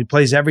football. He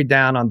plays every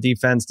down on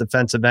defense,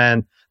 defensive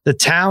end. The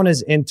town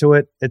is into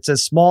it. It's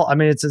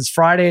it's as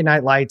Friday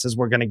Night Lights as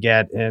we're going to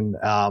get in,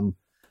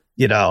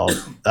 in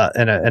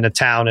a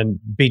town in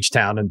beach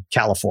town in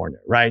California,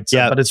 right?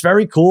 So, but it's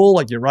very cool.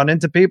 Like you run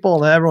into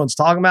people and everyone's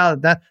talking about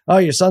it. That, oh,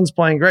 your son's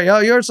playing great. Oh,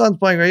 your son's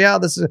playing great. Yeah,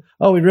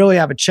 we really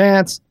have a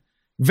chance.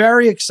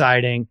 Very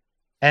exciting.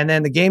 And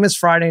then the game is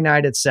Friday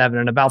night at 7,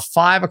 and about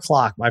 5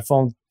 o'clock, my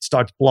phone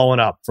starts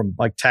blowing up from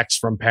like texts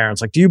from parents.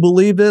 Like, do you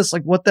believe this?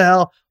 Like, what the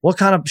hell? What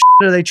kind of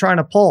shit are they trying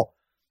to pull?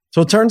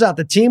 So it turns out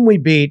the team we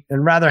beat,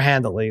 and rather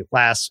handily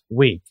last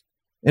week,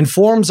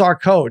 informs our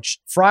coach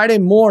Friday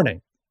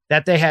morning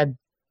that they had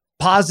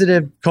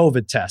positive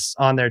COVID tests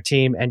on their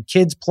team and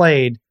kids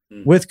played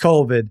with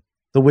COVID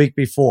the week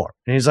before.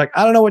 And he's like,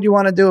 I don't know what you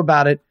want to do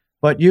about it,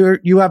 but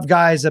you have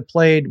guys that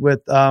played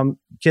with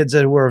kids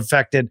that were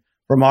affected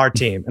from our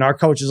team. And our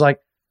coach is like,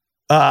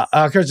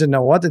 our coach didn't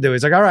know what to do.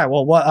 He's like, all right,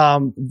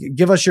 well,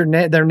 give us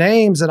their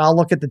names and I'll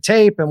look at the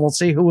tape and we'll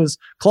see who was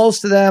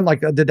close to them. Like,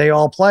 did they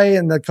all play?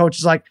 And the coach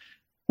is like,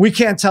 we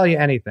can't tell you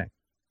anything.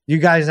 You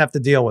guys have to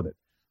deal with it.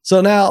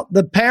 So now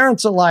the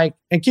parents are like,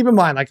 and keep in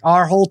mind, like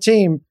our whole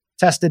team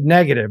tested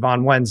negative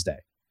on Wednesday.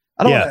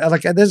 I don't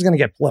like this is going to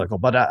get political,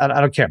 but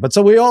I don't care. But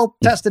so we all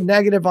tested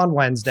negative on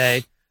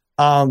Wednesday.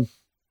 And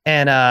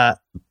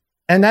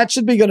that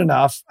should be good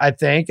enough, I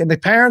think. And the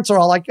parents are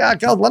all like, yeah,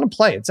 go, let them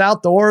play. It's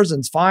outdoors and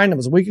it's fine. It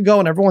was a week ago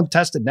and everyone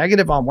tested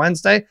negative on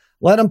Wednesday.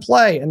 Let them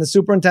play. And the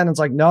superintendent's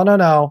like,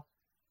 no.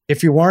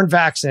 If you weren't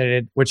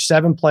vaccinated, which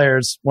 7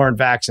 players weren't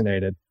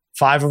vaccinated,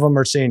 5 of them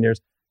are seniors,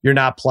 you're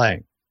not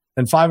playing.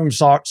 And 5 of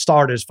them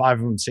starters, 5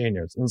 of them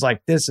seniors. And it's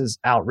like, this is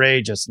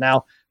outrageous.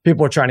 Now,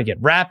 People are trying to get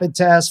rapid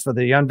tests for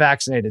the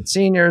unvaccinated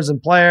seniors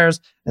and players.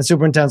 And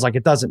superintendent's like,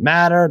 it doesn't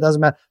matter. It doesn't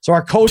matter. So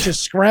our coach is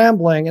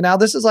scrambling. And now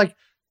this is like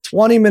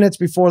 20 minutes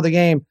before the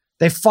game.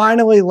 They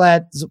finally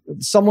let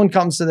someone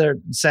comes to their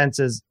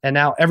senses, and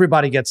now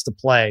everybody gets to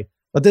play.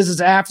 But this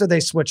is after they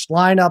switched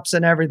lineups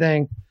and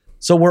everything.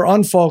 So we're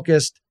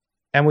unfocused,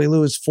 and we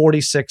lose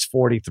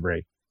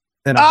 46-43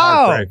 in a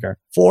heartbreaker.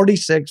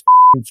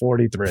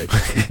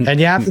 46-43.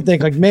 And you have to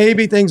think, like,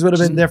 maybe things would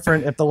have been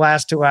different if the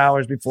last 2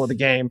 hours before the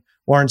game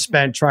weren't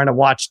spent trying to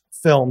watch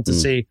film to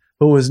see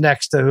who was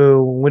next to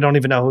who. We don't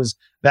even know who's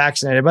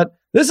vaccinated. But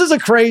this is a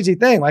crazy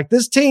thing. Like,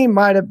 this team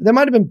there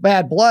might have been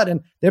bad blood,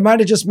 and they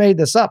might have just made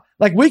this up.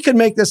 Like, we could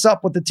make this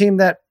up with the team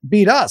that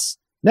beat us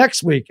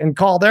next week and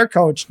call their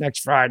coach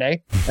next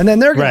Friday, and then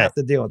they're going to have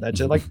to deal with that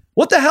shit. Like,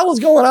 what the hell is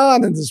going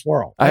on in this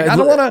world? Like, I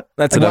don't want to.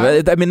 That's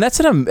like,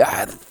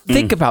 enough.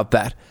 Think about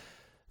that.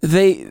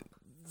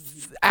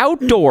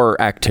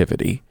 Outdoor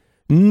activity,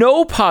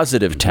 no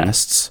positive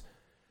tests,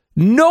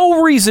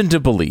 no reason to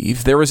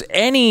believe there was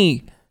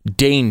any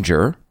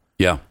danger.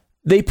 Yeah.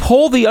 They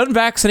pull the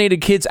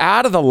unvaccinated kids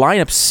out of the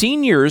lineup,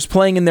 seniors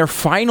playing in their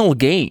final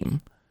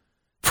game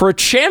for a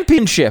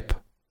championship.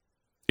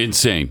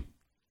 Insane.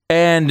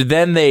 And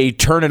then they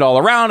turn it all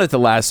around at the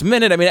last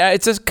minute. I mean,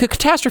 it's a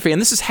catastrophe. And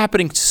this is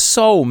happening to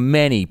so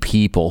many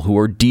people who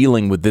are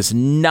dealing with this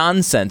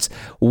nonsense.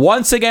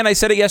 Once again, I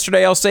said it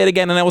yesterday, I'll say it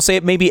again, and I will say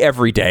it maybe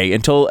every day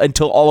until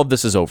all of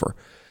this is over.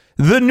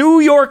 The New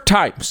York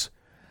Times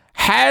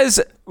has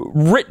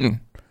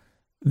written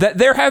that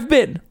there have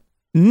been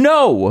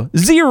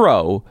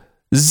zilch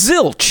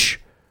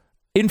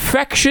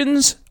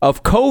infections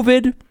of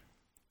COVID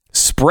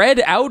spread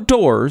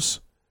outdoors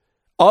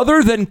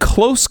other than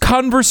close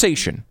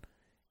conversation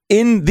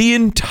in the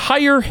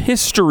entire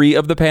history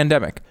of the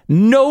pandemic.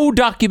 No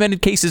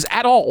documented cases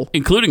at all.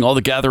 Including all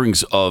the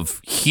gatherings of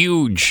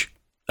huge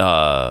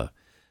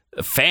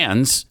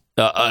fans,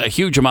 a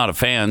huge amount of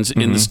fans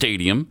in the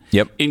stadium.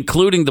 Yep.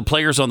 Including the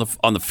players on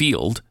the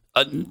field.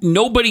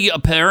 Nobody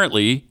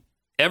apparently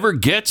ever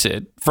gets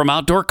it from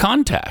outdoor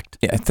contact.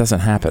 Yeah, it doesn't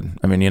happen.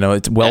 I mean,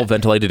 it's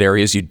well-ventilated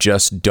areas. You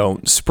just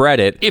don't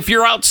spread it. If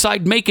you're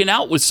outside making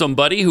out with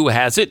somebody who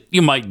has it,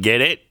 you might get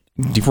it.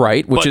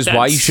 Right, which is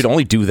why you should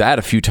only do that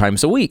a few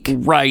times a week.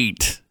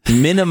 Right.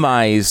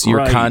 Minimize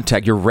your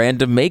contact, your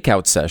random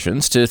makeout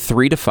sessions to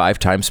 3 to 5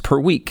 times per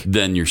week.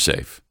 Then you're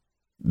safe.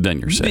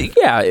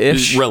 Yeah,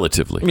 ish.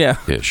 Relatively. Yeah.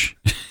 Ish.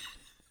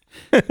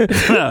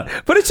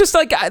 But it's just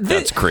like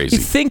that's crazy.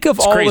 You think of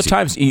all the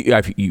times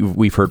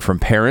we've heard from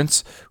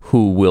parents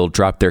who will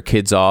drop their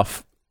kids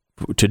off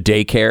to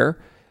daycare,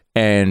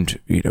 and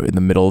in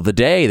the middle of the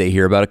day they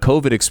hear about a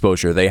COVID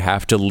exposure. They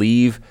have to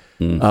leave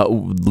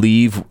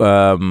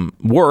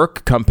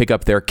work, come pick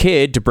up their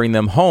kid to bring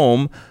them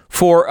home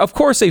for, of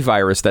course, a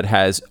virus that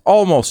has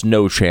almost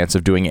no chance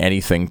of doing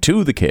anything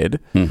to the kid.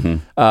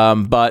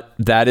 But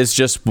that is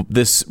just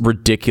this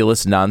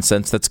ridiculous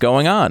nonsense that's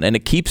going on, and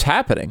it keeps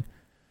happening.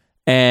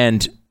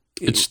 And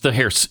it's the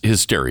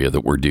hysteria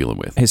that we're dealing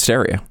with.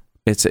 Hysteria.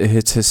 It's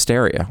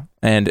hysteria.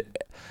 And,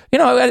 we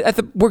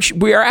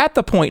are at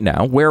the point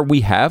now where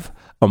we have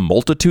a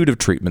multitude of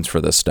treatments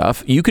for this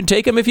stuff. You can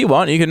take them if you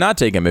want. You can not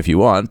take them if you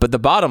want. But the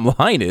bottom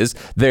line is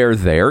they're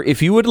there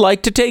if you would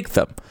like to take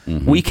them.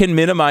 We can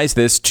minimize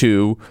this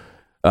to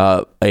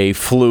a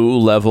flu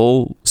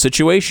level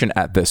situation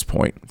at this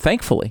point.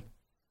 Thankfully.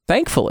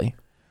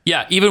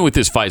 Yeah, even with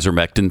this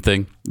Pfizer-Mectin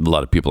thing, a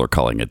lot of people are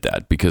calling it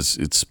that because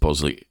it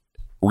supposedly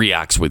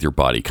reacts with your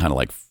body kind of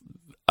like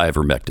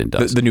ivermectin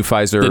does. The new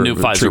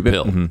Pfizer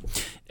pill.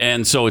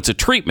 And so it's a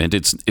treatment.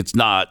 It's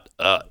not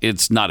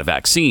a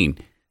vaccine,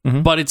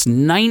 but it's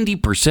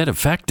 90%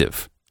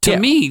 effective. To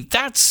me,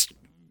 that's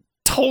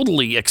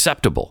totally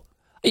acceptable.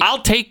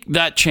 I'll take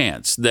that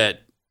chance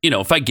that,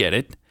 if I get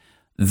it,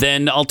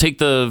 then I'll take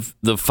the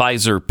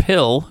Pfizer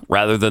pill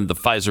rather than the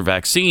Pfizer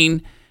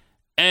vaccine,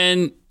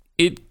 and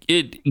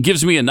it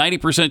gives me a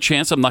 90%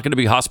 chance I'm not going to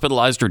be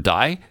hospitalized or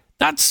die.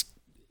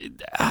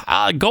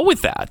 I'll go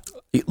with that.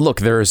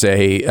 Look, there's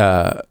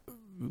and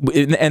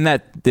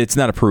that it's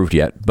not approved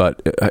yet, but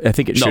I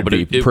think it should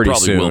be pretty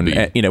soon.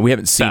 We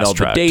haven't seen all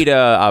the data,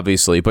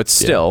 obviously, but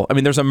still, I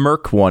mean, there's a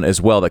Merck one as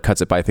well that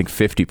cuts it by, I think,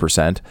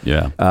 50%.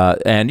 Yeah.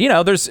 And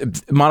there's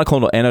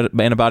monoclonal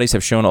antibodies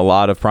have shown a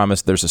lot of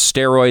promise. There's a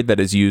steroid that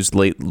is used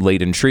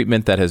late in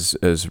treatment that has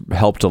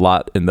helped a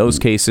lot in those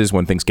cases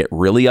when things get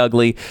really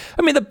ugly.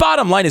 I mean, the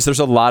bottom line is there's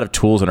a lot of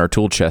tools in our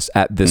tool chest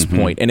at this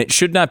point, and it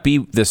should not be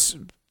this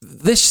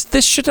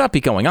should not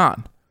be going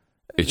on.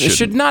 It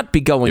should not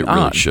be going on.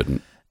 It really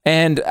shouldn't.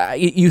 And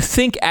you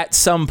think at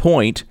some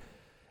point,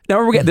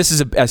 now this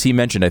is, as he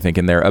mentioned, I think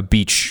in there, a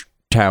beach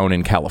town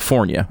in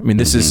California. I mean,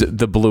 this is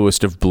the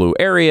bluest of blue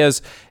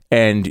areas,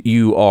 and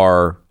you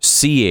are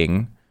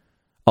seeing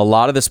a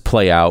lot of this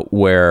play out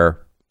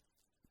where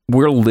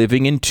we're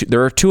living in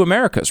there are two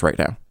Americas right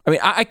now. I mean,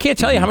 I can't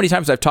tell you how many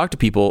times I've talked to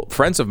people,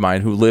 friends of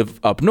mine who live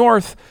up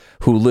north,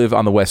 who live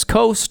on the West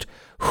Coast,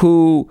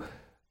 who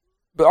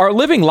are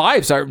living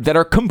lives that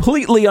are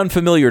completely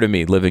unfamiliar to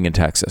me living in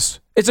Texas.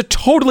 It's a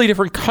totally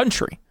different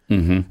country.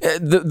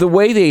 The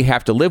way they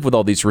have to live with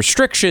all these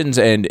restrictions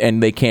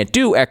and they can't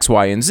do X,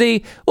 Y, and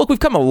Z. Look, we've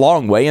come a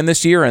long way in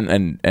this year,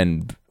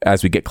 and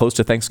as we get close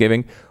to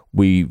Thanksgiving,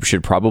 we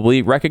should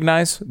probably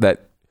recognize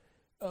that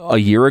a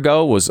year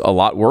ago was a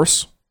lot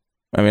worse.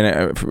 I mean,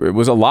 it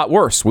was a lot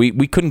worse.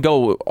 We couldn't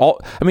go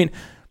all. I mean,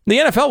 the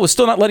NFL was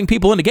still not letting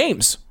people into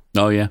games.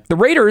 Oh yeah, the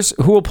Raiders,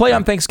 who will play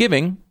on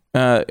Thanksgiving,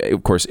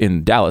 of course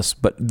in Dallas,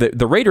 but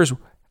the Raiders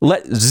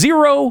let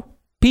 0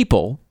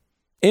 people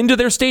into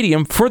their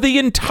stadium for the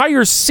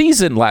entire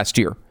season last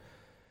year.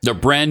 The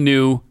brand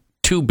new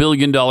 $2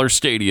 billion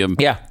stadium.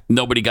 Yeah.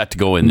 Nobody got to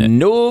go in there.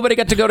 Nobody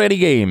got to go to any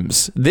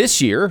games. This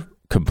year,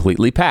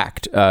 completely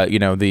packed.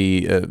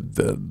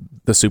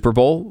 The Super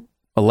Bowl,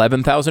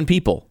 11,000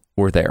 people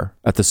were there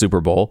at the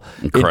Super Bowl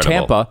in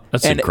Tampa.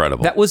 That's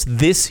incredible. That was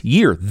this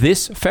year,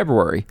 this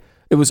February.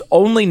 It was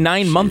only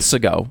 9 months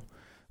ago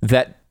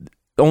that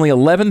only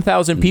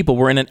 11,000 people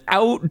were in an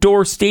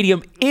outdoor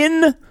stadium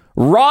in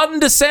Ron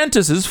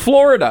DeSantis'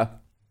 Florida,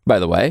 by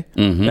the way.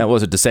 That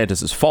wasn't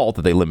DeSantis' fault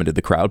that they limited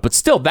the crowd, but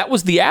still, that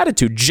was the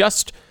attitude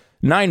just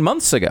 9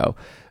 months ago.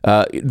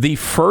 The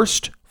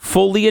first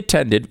fully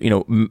attended,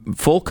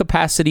 full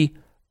capacity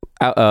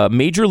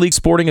major league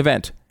sporting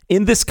event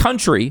in this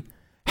country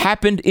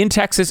happened in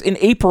Texas in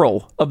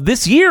April of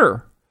this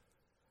year.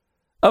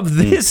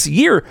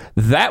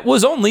 That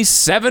was only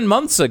 7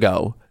 months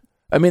ago.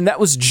 I mean, that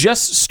was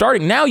just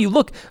starting. Now you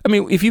look, I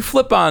mean, if you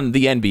flip on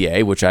the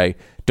NBA, which I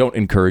don't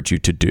encourage you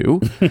to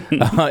do,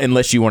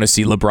 unless you want to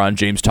see LeBron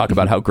James talk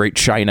about how great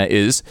China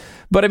is.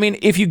 But I mean,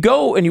 if you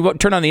go and you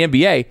turn on the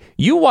NBA,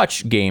 you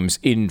watch games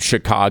in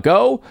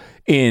Chicago,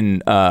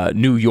 in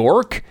New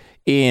York,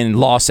 in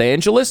Los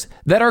Angeles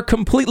that are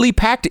completely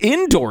packed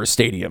indoor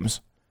stadiums.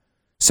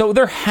 So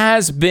there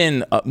has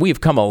been, we've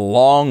come a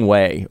long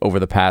way over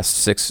the past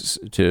 6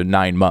 to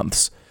 9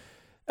 months.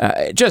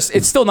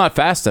 It's still not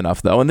fast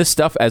enough, though. And this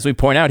stuff, as we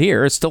point out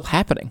here, is still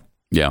happening.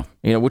 Yeah.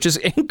 Which is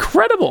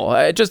incredible.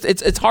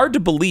 It's hard to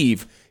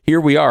believe here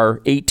we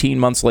are 18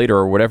 months later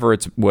or whatever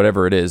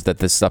it is that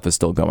this stuff is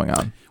still going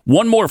on.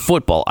 One more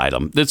football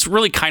item that's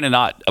really kind of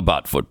not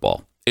about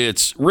football.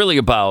 It's really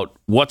about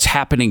what's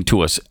happening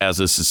to us as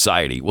a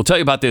society. We'll tell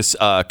you about this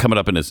coming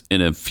up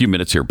in a few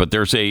minutes here. But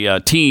there's a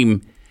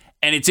team,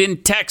 and it's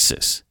in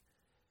Texas,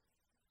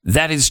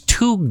 that is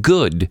too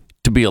good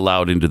to be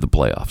allowed into the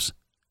playoffs.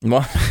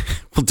 Well,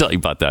 we'll tell you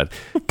about that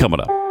coming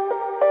up.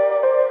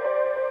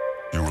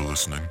 You are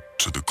listening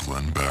to the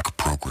Glenn Beck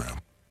Program.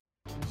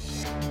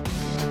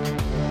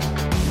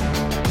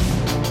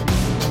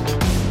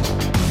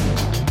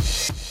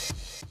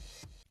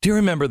 Do you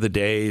remember the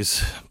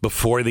days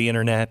before the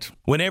internet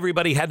when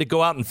everybody had to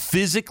go out and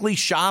physically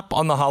shop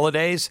on the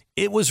holidays?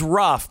 It was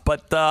rough,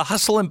 but the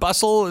hustle and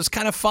bustle is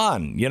kind of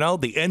fun.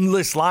 The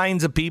endless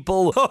lines of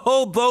people.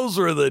 Oh, those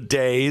were the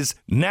days.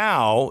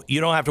 Now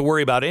you don't have to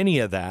worry about any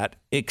of that,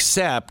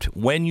 except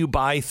when you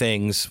buy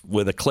things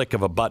with a click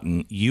of a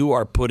button, you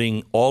are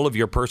putting all of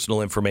your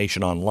personal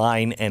information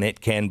online and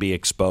it can be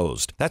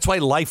exposed. That's why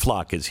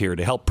LifeLock is here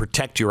to help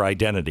protect your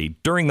identity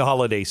during the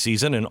holiday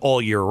season and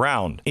all year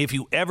round. If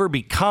you ever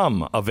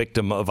become a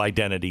victim of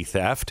identity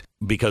theft,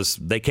 because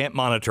they can't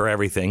monitor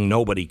everything,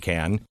 nobody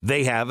can,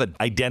 they have an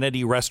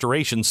identity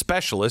restoration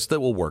specialist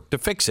that will work to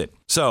fix it.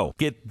 So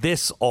get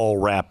this all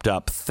wrapped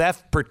up.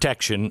 Theft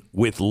protection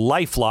with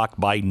LifeLock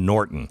by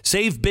Norton.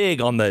 Save big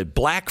on the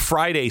Black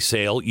Friday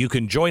sale. You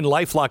can join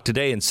LifeLock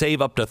today and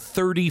save up to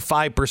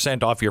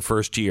 35% off your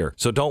first year.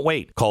 So don't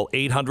wait. Call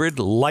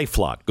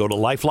 800-LifeLock. Go to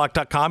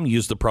LifeLock.com,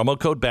 use the promo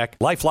code Beck.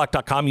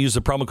 LifeLock.com, use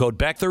the promo code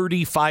Beck.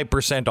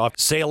 35% off.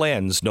 Sale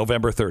ends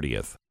November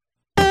 30th.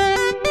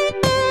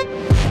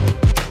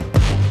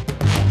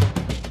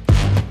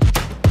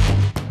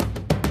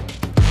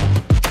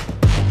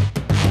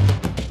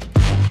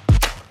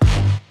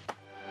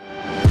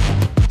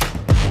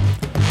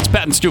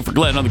 Pat and Stu for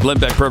Glenn on the Glenn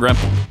Beck program.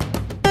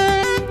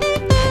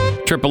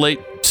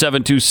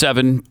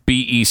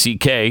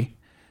 888-727-BECK.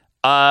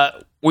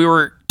 We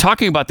were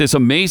talking about this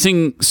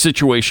amazing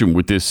situation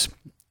with this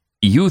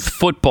youth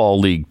football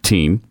league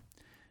team.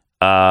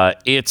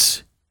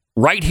 It's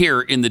right here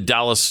in the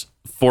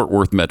Dallas-Fort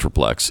Worth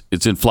Metroplex.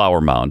 It's in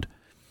Flower Mound.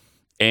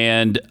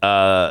 And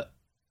they're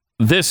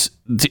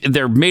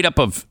made up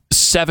of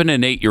 7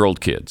 and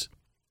 8-year-old kids.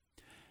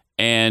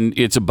 And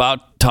it's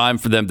about time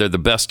for them. They're the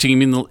best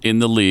team in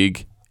the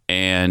league,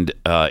 and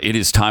it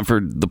is time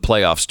for the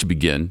playoffs to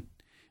begin.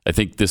 I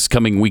think this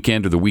coming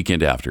weekend or the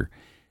weekend after.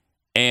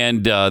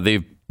 And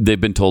they've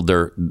been told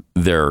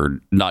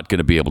they're not going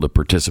to be able to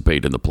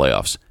participate in the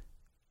playoffs.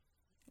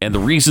 And the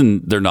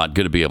reason they're not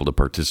going to be able to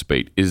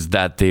participate is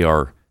that they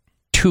are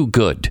too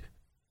good.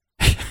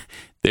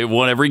 They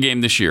won every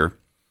game this year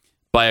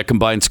by a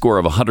combined score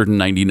of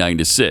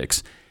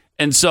 199-6,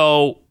 and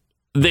so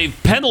they've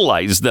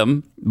penalized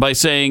them by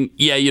saying,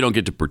 yeah, you don't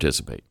get to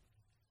participate.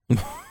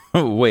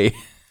 Wait.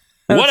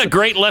 What a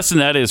great lesson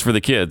that is for the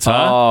kids,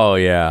 huh? Oh,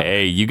 yeah.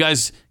 Hey, you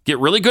guys get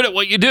really good at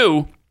what you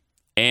do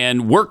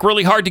and work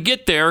really hard to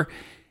get there,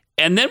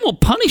 and then we'll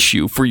punish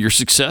you for your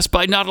success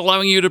by not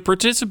allowing you to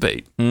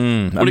participate.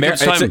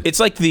 It's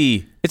like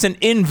the It's an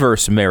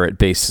inverse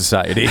merit-based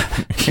society.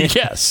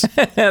 Yes.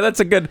 That's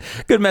a good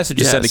message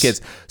to send to kids.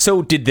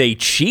 So did they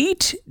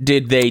cheat? Do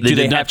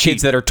they have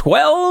kids that are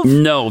 12?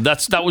 No,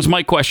 that was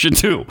my question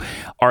too.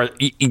 Are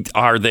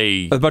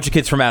they a bunch of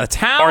kids from out of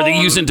town? Are they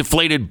using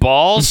deflated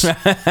balls?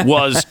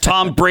 Was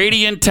Tom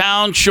Brady in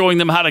town showing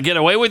them how to get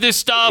away with this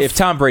stuff? If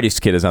Tom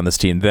Brady's kid is on this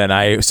team, then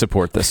I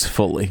support this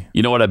fully.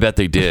 You know what? I bet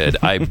they did.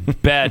 I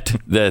bet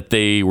that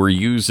they were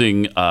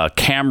using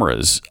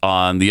cameras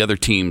on the other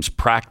team's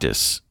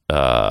practice.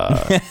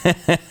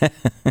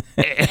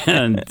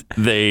 And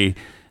they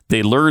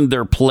learned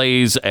their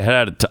plays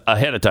ahead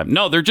of time.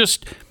 No, they're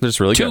just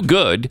really too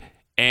good.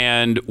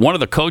 And one of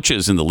the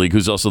coaches in the league,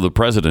 who's also the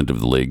president of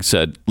the league,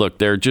 said, "Look,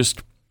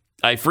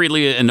 I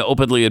freely and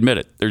openly admit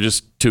it. They're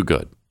just too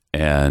good,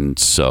 and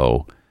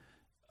so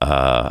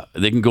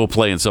they can go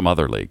play in some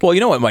other league." Well,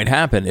 you know what might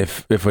happen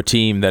if a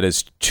team that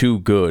is too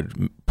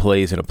good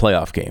plays in a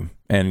playoff game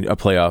and a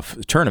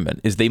playoff tournament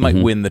is they might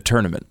win the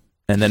tournament.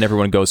 And then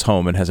everyone goes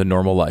home and has a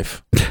normal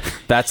life.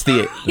 That's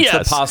the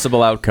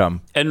possible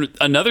outcome. And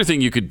another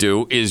thing you could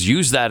do is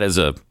use that as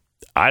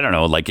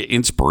like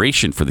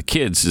inspiration for the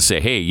kids to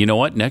say, hey, you know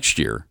what? Next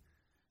year,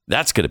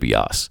 that's going to be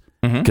us.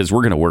 Because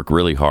we're going to work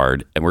really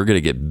hard and we're going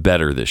to get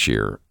better this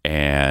year.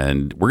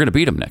 And we're going to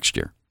beat them next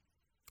year.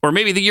 Or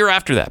maybe the year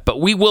after that.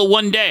 But we will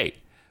one day.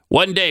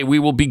 One day we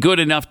will be good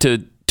enough to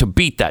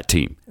beat that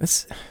team.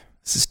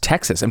 This is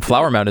Texas, and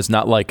Flower Mound is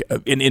not like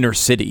an inner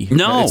city.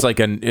 No, it's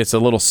like it's a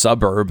little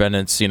suburb, and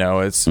it's you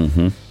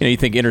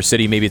think inner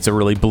city, maybe it's a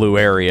really blue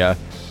area.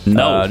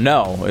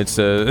 No, it's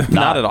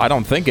not at all. I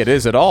don't think it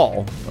is at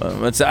all.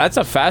 That's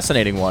a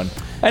fascinating one.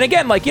 And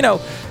again,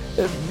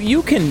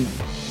 you can.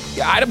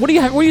 What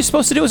are you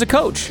supposed to do as a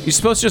coach? You're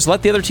supposed to just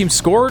let the other team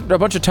score a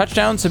bunch of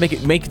touchdowns to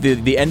make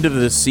the end of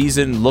the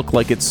season look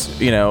like it's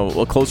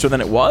closer than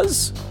it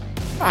was.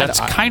 That's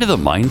kind of the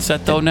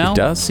mindset, though. Now it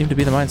does seem to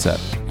be the mindset.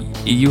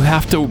 You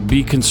have to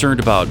be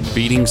concerned about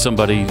beating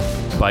somebody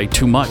by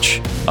too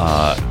much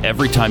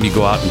every time you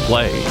go out and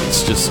play.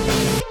 It's just,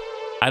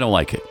 I don't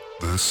like it.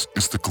 This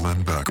is the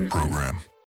Glenn Beck Program.